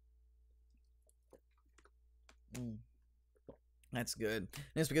 That's good.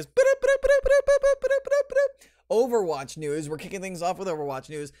 And it's because Overwatch news. We're kicking things off with Overwatch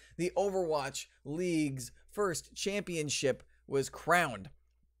news. The Overwatch League's first championship was crowned.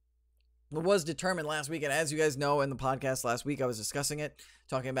 It was determined last week, and as you guys know in the podcast last week, I was discussing it,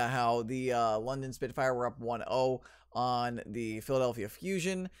 talking about how the London Spitfire were up 1-0 on the Philadelphia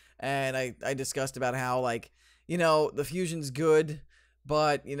Fusion, and I discussed about how, like, you know, the Fusion's good,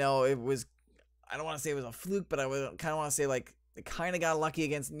 but, you know, it was, I don't want to say it was a fluke, but I kind of want to say, like, it kind of got lucky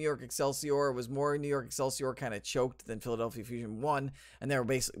against New York Excelsior. It was more New York Excelsior kind of choked than Philadelphia Fusion won, and they were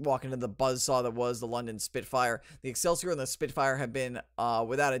basically walking into the buzzsaw that was the London Spitfire. The Excelsior and the Spitfire have been,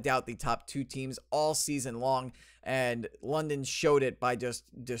 without a doubt, the top two teams all season long, and London showed it by just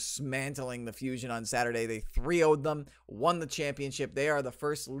dismantling the Fusion on Saturday. They 3-0'd them, won the championship. They are the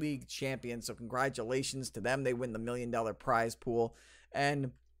first league champions, so congratulations to them. They win the $1 million prize pool,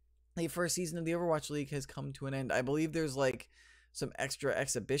 and the first season of the Overwatch League has come to an end. I believe there's like some extra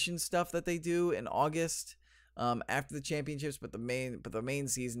exhibition stuff that they do in August after the championships, but the main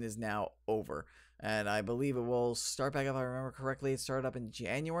season is now over, and I believe it will start back up. If I remember correctly, it started up in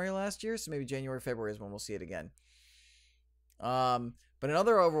January last year, so maybe January, February is when we'll see it again. But in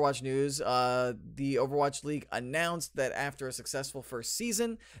other Overwatch news, the Overwatch League announced that after a successful first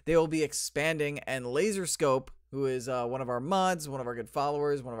season, they will be expanding, and Laserscope, who is one of our mods, one of our good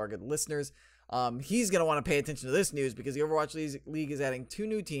followers, one of our good listeners, he's going to want to pay attention to this news because the Overwatch League is adding 2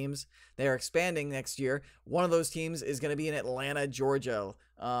 new teams. They are expanding next year. One of those teams is going to be in Atlanta, Georgia,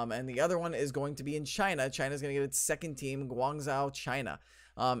 and the other one is going to be in China. China's going to get its second team, Guangzhou, China.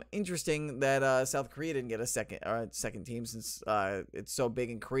 Interesting that South Korea didn't get a second team since it's so big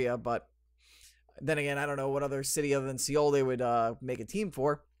in Korea, but then again, I don't know what other city other than Seoul they would make a team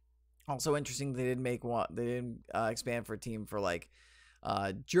for. Also interesting, they didn't make one. They didn't expand for a team for like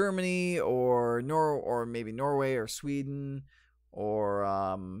Germany or maybe Norway or Sweden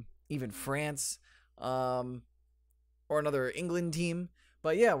or even France or another England team.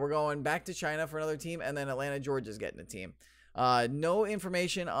 But yeah, we're going back to China for another team, and then Atlanta, Georgia's getting a team. No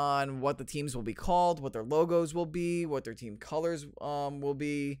information on what the teams will be called, what their logos will be, what their team colors will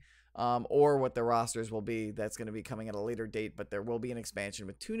be. Or what the rosters will be. That's going to be coming at a later date, but there will be an expansion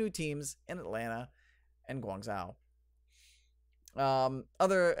with 2 new teams in Atlanta and Guangzhou. And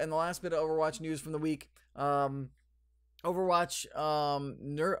the last bit of Overwatch news from the week, Overwatch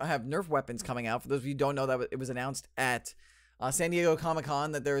have Nerf weapons coming out. For those of you who don't know, that it was announced at San Diego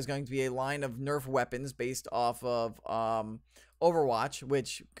Comic-Con that there is going to be a line of Nerf weapons based off of Overwatch,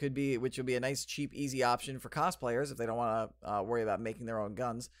 which would be a nice, cheap, easy option for cosplayers if they don't want to worry about making their own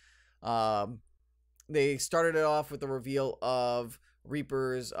guns. They started it off with the reveal of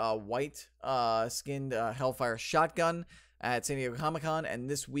Reaper's white skinned Hellfire shotgun at San Diego Comic-Con, and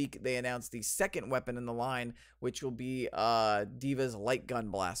this week they announced the second weapon in the line, which will be Diva's light gun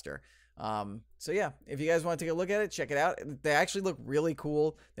blaster. So yeah, if you guys want to take a look at it, check it out. They actually look really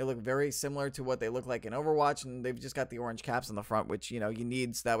cool. They look very similar to what they look like in Overwatch, and they've just got the orange caps on the front, which, you know, you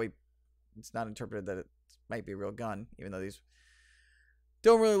need so that way it's not interpreted that it might be a real gun, even though these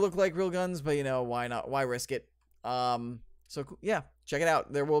don't really look like real guns, but, you know, why not? Why risk it? So yeah, check it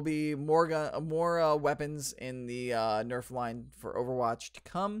out. There will be more weapons in the Nerf line for Overwatch to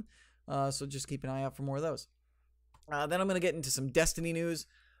come. So just keep an eye out for more of those. Then I'm going to get into some Destiny news.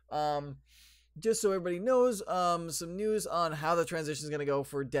 Just so everybody knows, some news on how the transition is going to go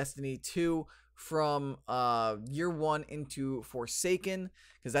for Destiny 2 from year 1 into Forsaken,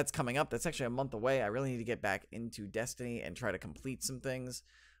 because that's coming up. That's actually a month away. I really need to get back into Destiny and try to complete some things.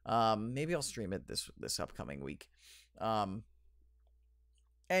 Maybe I'll stream it this upcoming week.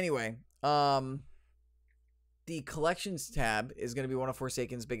 Anyway, the collections tab is going to be one of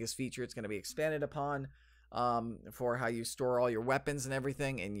Forsaken's biggest features. It's going to be expanded upon. for how you store all your weapons and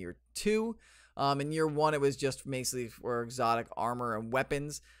everything in year 2. In year 1, it was just basically for exotic armor and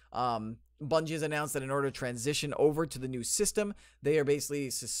weapons. Bungie has announced that in order to transition over to the new system, they are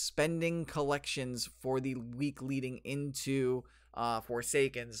basically suspending collections for the week leading into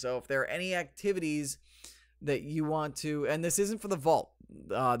Forsaken. So if there are any activities that you want to, and this isn't for the vault,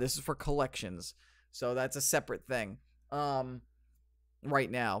 this is for collections, so that's a separate thing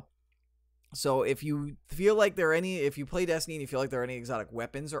right now. So if you feel like there are any, if you play Destiny and you feel like there are any exotic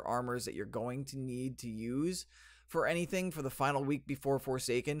weapons or armors that you're going to need to use for anything for the final week before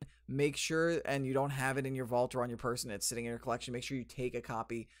Forsaken, make sure, and you don't have it in your vault or on your person, it's sitting in your collection, make sure you take a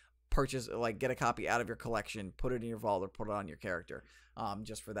copy, purchase, like get a copy out of your collection, put it in your vault or put it on your character,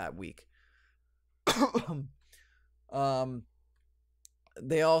 just for that week.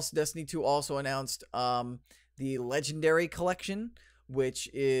 They also, Destiny 2 also announced the Legendary Collection, which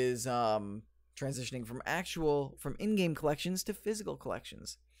is transitioning from in-game collections to physical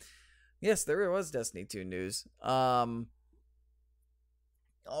collections. Yes, there was Destiny 2 news. Always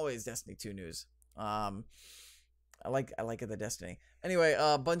Destiny 2 news. I like it, the Destiny. Anyway,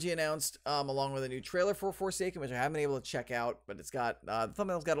 Bungie announced along with a new trailer for Forsaken, which I haven't been able to check out, but it's got the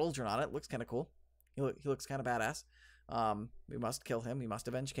thumbnail's got Uldren on it. Looks kind of cool. He looks kind of badass. We must kill him. We must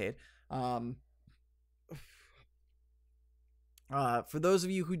avenge Cade. For those of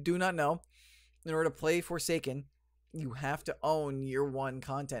you who do not know, in order to play Forsaken, you have to own year 1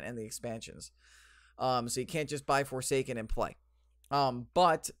 content and the expansions. So you can't just buy Forsaken and play.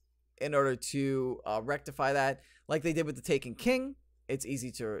 But in order to rectify that, like they did with the Taken King, it's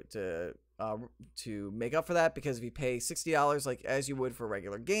easy to make up for that, because if you pay $60 like as you would for a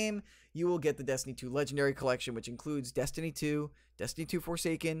regular game, you will get the Destiny 2 Legendary Collection, which includes Destiny 2, Destiny 2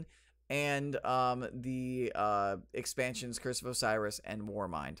 Forsaken, and the expansions Curse of Osiris and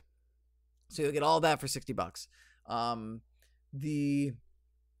Warmind. So you'll get all that for $60. I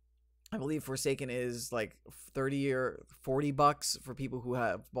believe Forsaken is like $30 or $40 for people who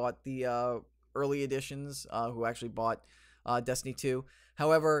have bought the early editions, who actually bought Destiny 2.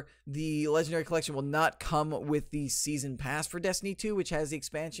 However, the Legendary Collection will not come with the Season Pass for Destiny 2, which has the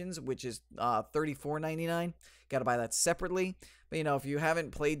expansions, which is $34.99. Got to buy that separately. But, you know, if you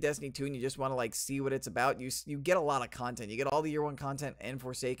haven't played Destiny 2 and you just want to, like, see what it's about, you get a lot of content. You get all the Year 1 content and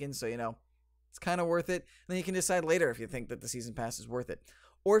Forsaken, so, you know, it's kind of worth it. And then you can decide later if you think that the Season Pass is worth it.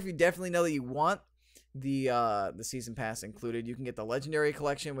 Or if you definitely know that you want the Season Pass included, you can get the Legendary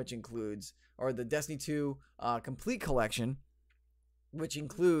Collection, which includes, or the Destiny 2 Complete Collection, which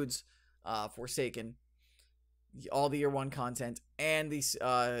includes Forsaken, all the Year 1 content, and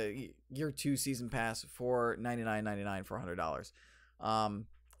the Year 2 Season Pass for $99.99 for $100.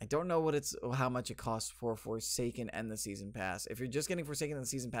 I don't know how much it costs for Forsaken and the Season Pass. If you're just getting Forsaken and the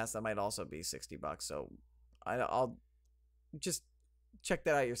Season Pass, that might also be $60. So I'll just check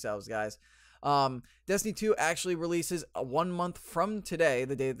that out yourselves, guys. Destiny 2 actually releases 1 month from today.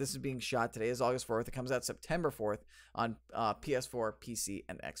 The day that this is being shot today is August 4th. It comes out September 4th on PS4, PC,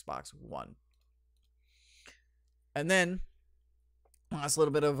 and Xbox One. And then, last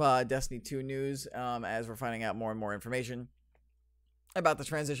little bit of Destiny 2 news, as we're finding out more and more information about the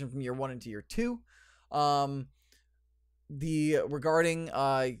transition from Year 1 into Year 2. Regarding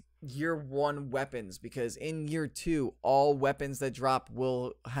Year 1 weapons, because in Year 2, all weapons that drop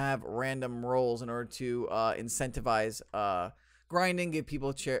will have random rolls in order to incentivize grinding, give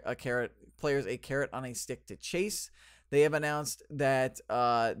people players a carrot on a stick to chase. They have announced that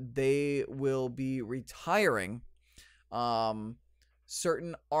they will be retiring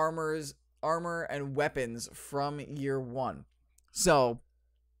certain armor and weapons from Year 1. So,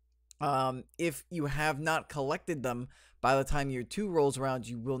 if you have not collected them by the time Year 2 rolls around,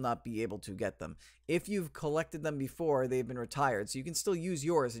 you will not be able to get them. If you've collected them before, they've been retired, so you can still use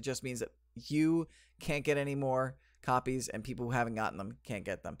yours. It just means that you can't get any more copies, and people who haven't gotten them can't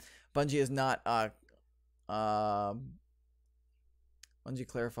get them. Bungie is not, Bungie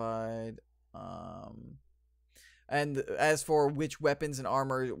clarified, and as for which weapons and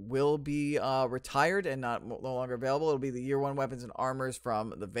armor will be retired and no longer available, it'll be the Year 1 weapons and armors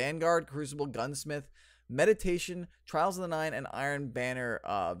from the Vanguard, Crucible, Gunsmith, Meditation, Trials of the Nine, and Iron Banner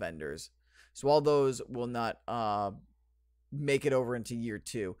vendors. So all those will not make it over into Year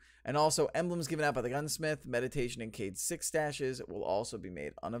 2. And also, emblems given out by the Gunsmith, Meditation, and Cade 6 stashes will also be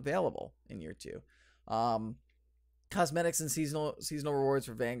made unavailable in Year 2. Cosmetics and seasonal rewards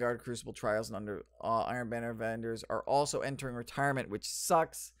for Vanguard, Crucible, Trials, and Iron Banner vendors are also entering retirement, which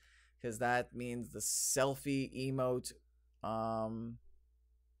sucks, because that means the selfie emote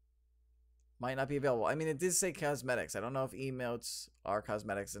might not be available. I mean, it did say cosmetics. I don't know if emotes are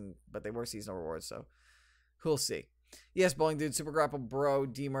cosmetics, but they were seasonal rewards, so We'll see. Yes, Bowling Dude, Super Grapple Bro,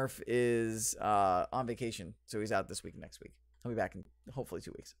 D-Murph is on vacation, so he's out this week and next week. He'll be back in hopefully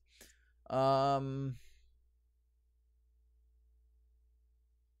 2 weeks.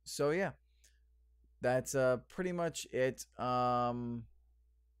 So yeah, that's pretty much it. While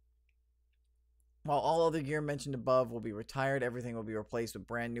all other gear mentioned above will be retired, everything will be replaced with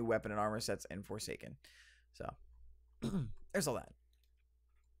brand new weapon and armor sets and Forsaken. So there's all that.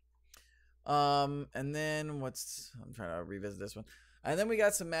 And then I'm trying to revisit this one. And then we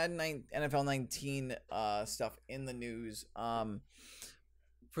got some Madden NFL 19 stuff in the news.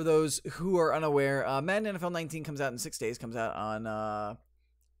 For those who are unaware, Madden NFL 19 comes out in 6 days. Comes out on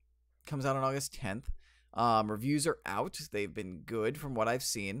August 10th. Reviews are out. They've been good from what I've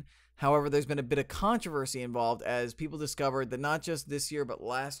seen. However, there's been a bit of controversy involved as people discovered that not just this year but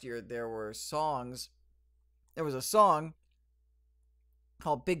last year there was a song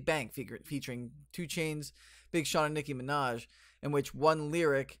called Big Bang featuring 2 Chainz, Big Sean, and Nicki Minaj, in which one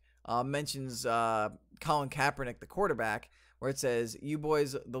lyric mentions Colin Kaepernick, the quarterback, where it says, "You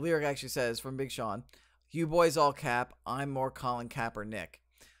boys," the lyric actually says from Big Sean, "You boys all cap, I'm more Colin Kaepernick."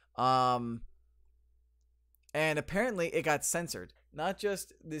 And apparently it got censored, not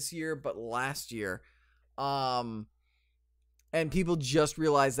just this year but last year. And people just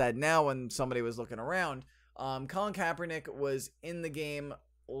realized that now when somebody was looking around. Colin Kaepernick was in the game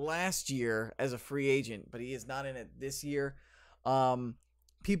last year as a free agent, but he is not in it this year.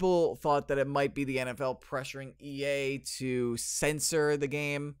 People thought that it might be the NFL pressuring EA to censor the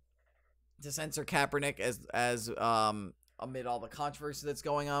game, to censor Kaepernick as amid all the controversy that's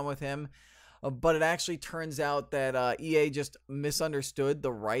going on with him. But it actually turns out that EA just misunderstood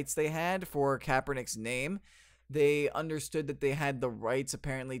the rights they had for Kaepernick's name. They understood that they had the rights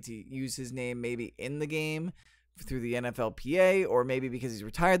apparently to use his name maybe in the game through the NFLPA, or maybe because he's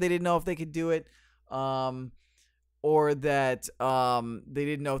retired they didn't know if they could do it, or that they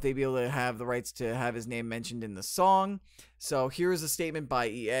didn't know if they'd be able to have the rights to have his name mentioned in the song. So here's a statement by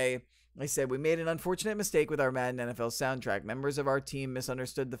EA. They said, "We made an unfortunate mistake with our Madden NFL soundtrack. Members of our team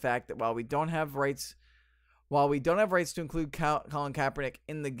misunderstood the fact that while we don't have rights to include Colin Kaepernick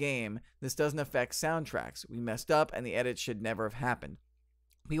in the game, this doesn't affect soundtracks. We messed up, and the edit should never have happened.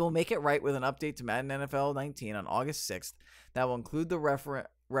 We will make it right with an update to Madden NFL 19 on August 6th that will include the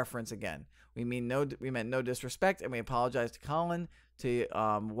reference again. We meant no disrespect, and we apologize to Colin, to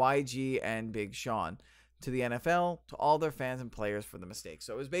YG, and Big Sean, to the NFL, to all their fans and players for the mistake."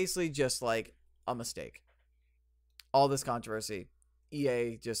 So it was basically just like a mistake. All this controversy.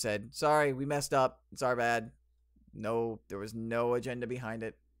 EA just said, "Sorry, we messed up. It's our bad." No, there was no agenda behind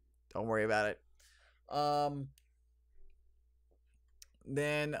it. Don't worry about it.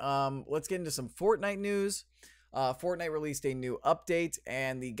 Then let's get into some Fortnite news. Fortnite released a new update,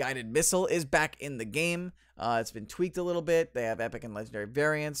 and the guided missile is back in the game. It's been tweaked a little bit. They have epic and legendary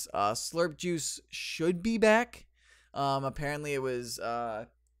variants. Slurp Juice should be back. Apparently it was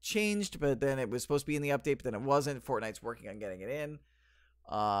changed, but then it was supposed to be in the update, but then it wasn't. Fortnite's working on getting it in.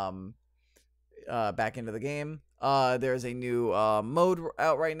 Back into the game. There's a new mode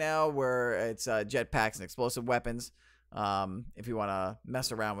out right now where it's jetpacks and explosive weapons. If you want to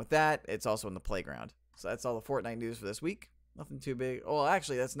mess around with that, it's also in the playground. So that's all the Fortnite news for this week. Nothing too big. Well,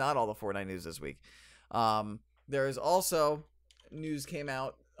 actually, that's not all the Fortnite news this week. There is also news came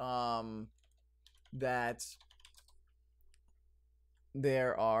out that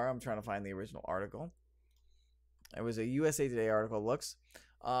there are. I'm trying to find the original article. It was a USA Today article. Looks.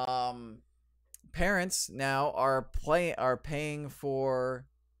 Parents now are paying for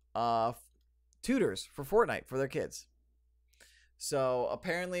tutors for Fortnite for their kids. So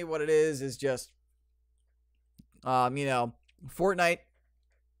apparently what it is just Fortnite,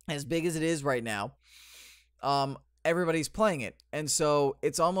 as big as it is right now, everybody's playing it, and so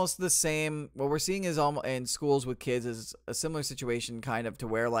it's almost the same. What we're seeing is almost in schools with kids is a similar situation, kind of, to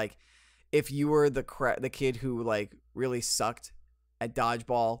where, like, if you were the kid who, like, really sucked at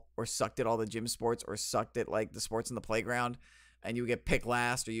dodgeball, or sucked at all the gym sports, or sucked at, like, the sports in the playground, and you get picked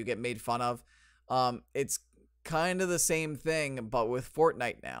last, or you get made fun of, it's kind of the same thing, but with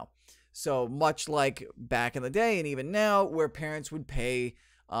Fortnite now. So much like back in the day, and even now, where parents would pay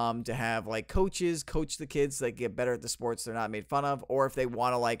to have, like, coaches coach the kids that get better at the sports they're not made fun of, or if they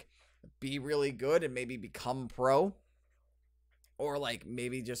want to, like, be really good and maybe become pro, or, like,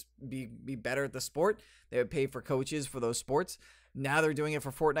 maybe just be better at the sport, they would pay for coaches for those sports. Now they're doing it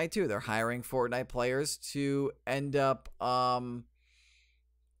for Fortnite too. They're hiring Fortnite players to end up like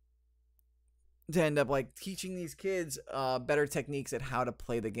teaching these kids better techniques at how to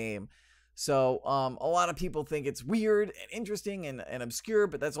play the game. So a lot of people think it's weird and interesting and obscure,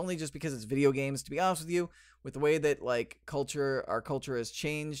 but that's only just because it's video games. To be honest with you, with the way that like our culture has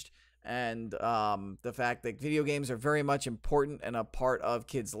changed, and the fact that video games are very much important and a part of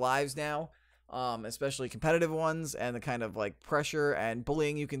kids' lives now, especially competitive ones, and the kind of like pressure and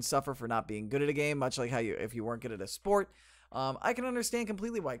bullying you can suffer for not being good at a game, much like how if you weren't good at a sport. I can understand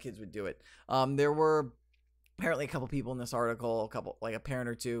completely why kids would do it. There were apparently a couple people in this article, a parent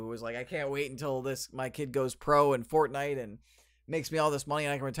or two, who was like, I can't wait until my kid goes pro in Fortnite and makes me all this money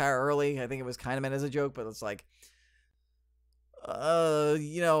and I can retire early. I think it was kind of meant as a joke, but it's like,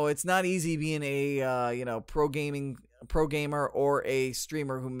 it's not easy being a, pro gamer or a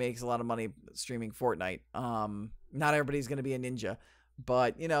streamer who makes a lot of money streaming Fortnite. Not everybody's going to be a ninja,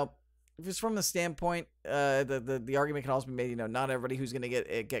 but, just from the standpoint, the argument can also be made, not everybody who's going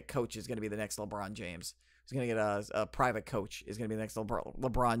to get coach is going to be the next LeBron James. Who's going to get a private coach is going to be the next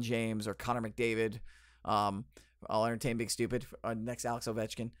LeBron James or Connor McDavid. I'll entertain Big Stupid, next Alex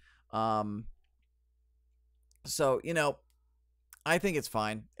Ovechkin. So, I think it's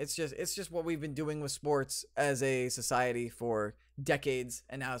fine. It's just what we've been doing with sports as a society for decades,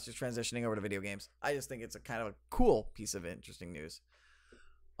 and now it's just transitioning over to video games. I just think it's a kind of a cool piece of interesting news.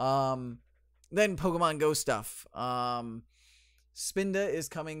 Then Pokemon Go stuff. Spinda is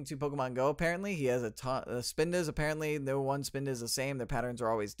coming to Pokemon Go, apparently. He has a ton of Spindas. Apparently, no one Spinda is the same. Their patterns are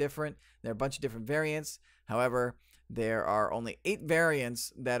always different. There are a bunch of different variants. However, there are only 8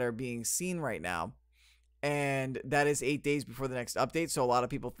 variants that are being seen right now. And that is 8 days before the next update. So a lot of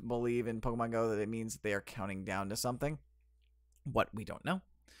people believe in Pokemon Go that it means they are counting down to something. What, we don't know.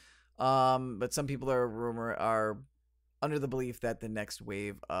 But some people are under the belief that the next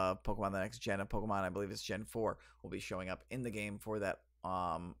wave of Pokemon, the next gen of Pokemon, I believe it's Gen 4, will be showing up in the game for that,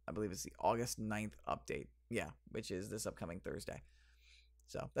 I believe it's the August 9th update. Yeah, which is this upcoming Thursday.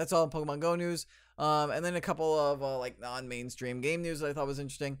 So that's all Pokemon Go news. And then a couple of non-mainstream game news that I thought was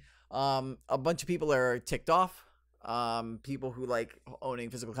interesting. A bunch of people are ticked off. People who like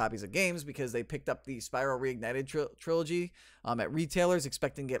owning physical copies of games because they picked up the Spyro Reignited trilogy at retailers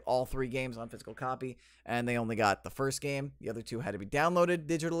expecting to get all 3 games on physical copy, and they only got the first game. The other 2 had to be downloaded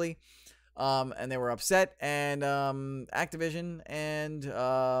digitally, and they were upset. And Activision and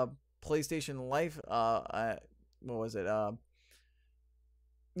PlayStation Life, what was it?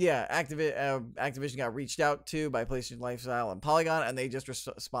 Yeah, Activision got reached out to by PlayStation Lifestyle and Polygon, and they just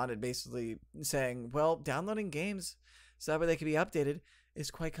responded basically saying, well, downloading games so that they can be updated is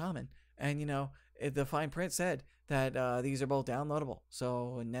quite common. And, the fine print said that these are both downloadable.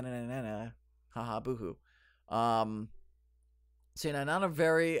 So, na-na-na-na-na, haha, boo-hoo. So, not a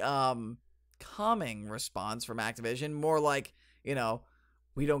very calming response from Activision. More like,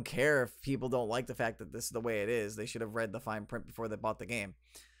 we don't care if people don't like the fact that this is the way it is. They should have read the fine print before they bought the game.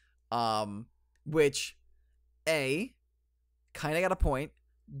 Which, A, kind of got a point.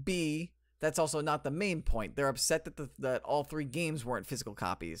 B, that's also not the main point. They're upset that all 3 games weren't physical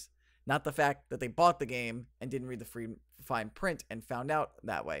copies. Not the fact that they bought the game and didn't read the fine print and found out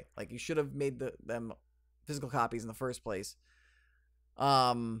that way. Like, you should have made them physical copies in the first place.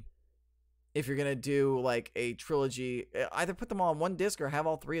 If you're going to do, like, a trilogy, either put them all on one disc or have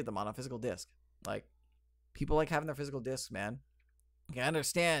all 3 of them on a physical disc. Like, people like having their physical discs, man. I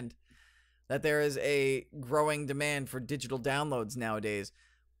understand that there is a growing demand for digital downloads nowadays,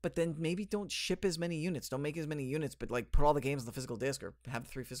 but then maybe don't ship as many units. Don't make as many units, but, like, put all the games on the physical disc or have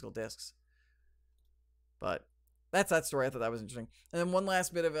 3 physical discs. But that's that story. I thought that was interesting. And then one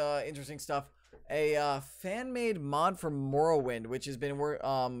last bit of interesting stuff. A fan-made mod for Morrowind, which has been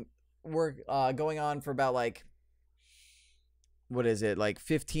going on for about, like, what is it, like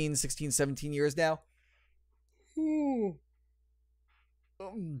 15, 16, 17 years now?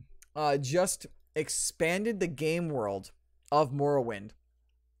 Just expanded the game world of Morrowind.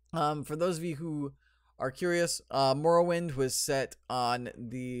 For those of you who are curious, Morrowind was set on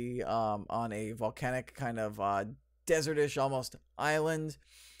a volcanic kind of desertish almost island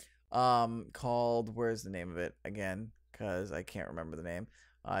called, where's the name of it again? Because I can't remember the name.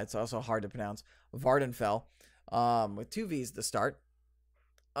 It's also hard to pronounce. Vardenfell, with 2 V's at the start.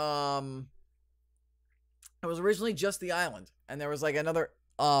 It was originally just the island, and there was like another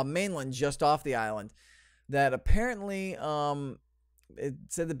mainland just off the island that apparently it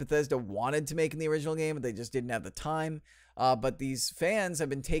said that Bethesda wanted to make in the original game, but they just didn't have the time. But these fans have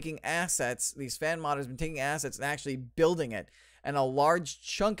been taking assets, these fan modders have been taking assets and actually building it, and a large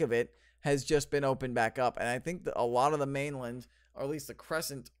chunk of it has just been opened back up. And I think that a lot of the mainland, or at least the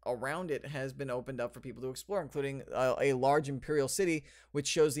crescent around it, has been opened up for people to explore, including a large imperial city, which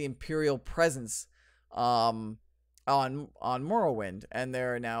shows the imperial presence on Morrowind, and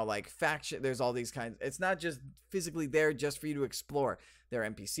there are now like faction. There's all these kinds. It's not just physically there just for you to explore. There are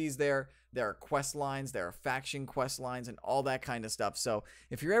NPCs there. There are quest lines. There are faction quest lines and all that kind of stuff. So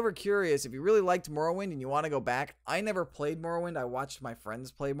if you're ever curious, if you really liked Morrowind and you want to go back, I never played Morrowind. I watched my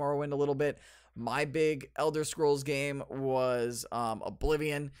friends play Morrowind a little bit. My big Elder Scrolls game was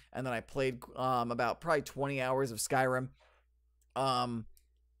Oblivion, and then I played about probably 20 hours of Skyrim.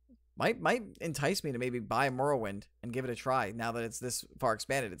 Might entice me to maybe buy Morrowind and give it a try now that it's this far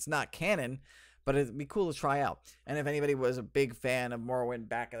expanded. It's not canon, but it'd be cool to try out. And if anybody was a big fan of Morrowind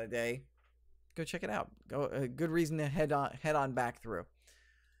back in the day, go check it out. A good reason to head on back through.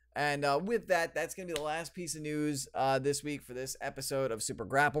 And with that, that's going to be the last piece of news this week for this episode of Super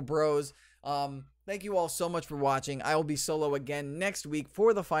Grapple Bros. Thank you all so much for watching. I will be solo again next week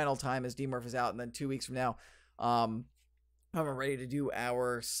for the final time as D-Murph is out, and then 2 weeks from now, I'm ready to do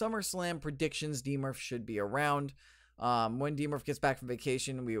our SummerSlam predictions. D-Murph should be around. When D-Murph gets back from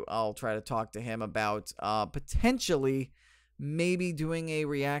vacation, I'll try to talk to him about potentially maybe doing a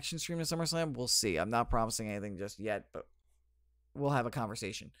reaction stream to SummerSlam. We'll see. I'm not promising anything just yet, but we'll have a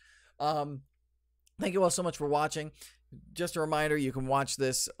conversation. Thank you all so much for watching. Just a reminder, you can watch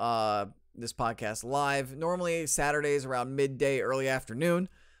this this podcast live. Normally Saturdays around midday, early afternoon.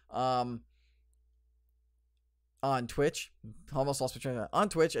 On Twitch. Almost lost my train of thought. On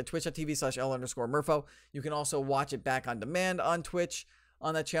Twitch at twitch.tv/L_Murpho. You can also watch it back on demand on Twitch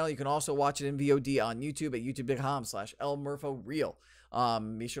on that channel. You can also watch it in VOD on YouTube at youtube.com/LMurphoReal.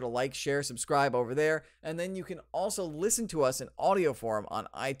 Be sure to like, share, subscribe over there. And then you can also listen to us in audio form on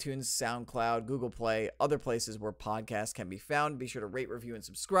iTunes, SoundCloud, Google Play, other places where podcasts can be found. Be sure to rate, review, and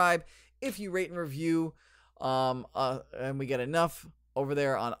subscribe. If you rate and review and we get enough over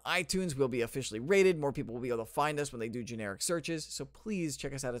there on iTunes, we'll be officially rated. More people will be able to find us when they do generic searches. So please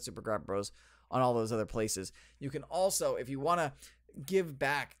check us out at Super Grapple Bros on all those other places. You can also, if you want to give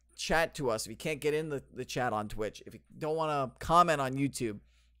back, chat to us. If you can't get in the chat on Twitch, if you don't want to comment on YouTube,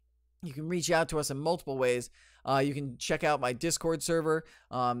 you can reach out to us in multiple ways. You can check out my Discord server,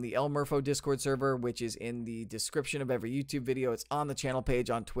 the El Murpho Discord server, which is in the description of every YouTube video. It's on the channel page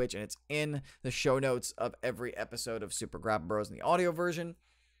on Twitch, and it's in the show notes of every episode of Super Grapple Bros in the audio version.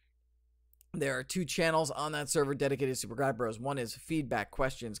 There are 2 channels on that server dedicated to Super Grapple Bros. One is feedback,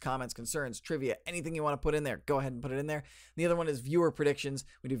 questions, comments, concerns, trivia, anything you want to put in there, go ahead and put it in there. The other one is viewer predictions.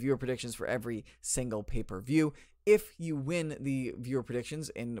 We do viewer predictions for every single pay-per-view. If you win the viewer predictions,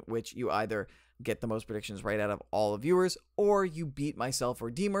 in which you either get the most predictions right out of all the viewers, or you beat myself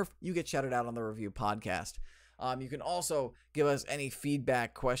or D-Murph, you get shouted out on the review podcast. You can also give us any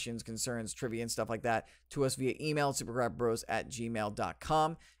feedback, questions, concerns, trivia, and stuff like that to us via email,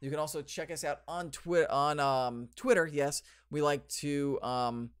 supergrappbros@gmail.com. You can also check us out on Twitter. Yes, we like to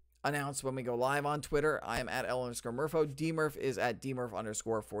announce when we go live on Twitter. I am at L_Murpho. D-Murph is at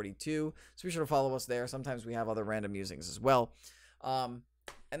D-Murph_42. So be sure to follow us there. Sometimes we have other random musings as well. And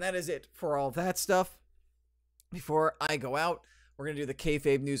that is it for all that stuff. Before I go out, we're going to do the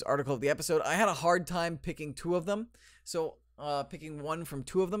kayfabe news article of the episode. I had a hard time picking 2 of them. So picking one from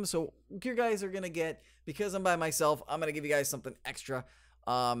 2 of them. So you guys are going to get, because I'm by myself, I'm going to give you guys something extra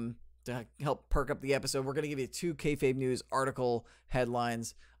to help perk up the episode. We're going to give you 2 kayfabe news article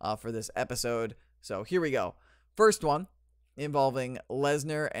headlines for this episode. So here we go. First one involving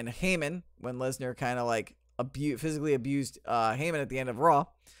Lesnar and Heyman, when Lesnar kind of like physically abused Heyman at the end of Raw.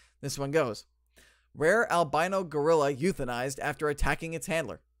 This one goes: rare albino gorilla euthanized after attacking its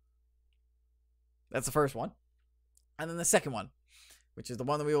handler. That's the first one. And then the second one, which is the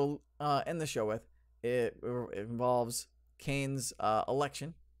one that we will end the show with, it involves Kane's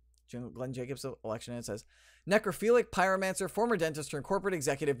election, Glenn Jacobs' election, and it says, necrophilic pyromancer, former dentist turned corporate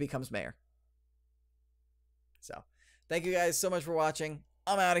executive becomes mayor. So, thank you guys so much for watching.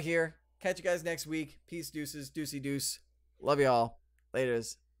 I'm out of here. Catch you guys next week. Peace, deuces, deucey deuce. Love you all.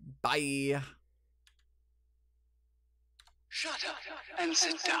 Laters. Bye. Shut up and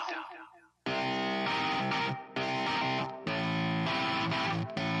sit down.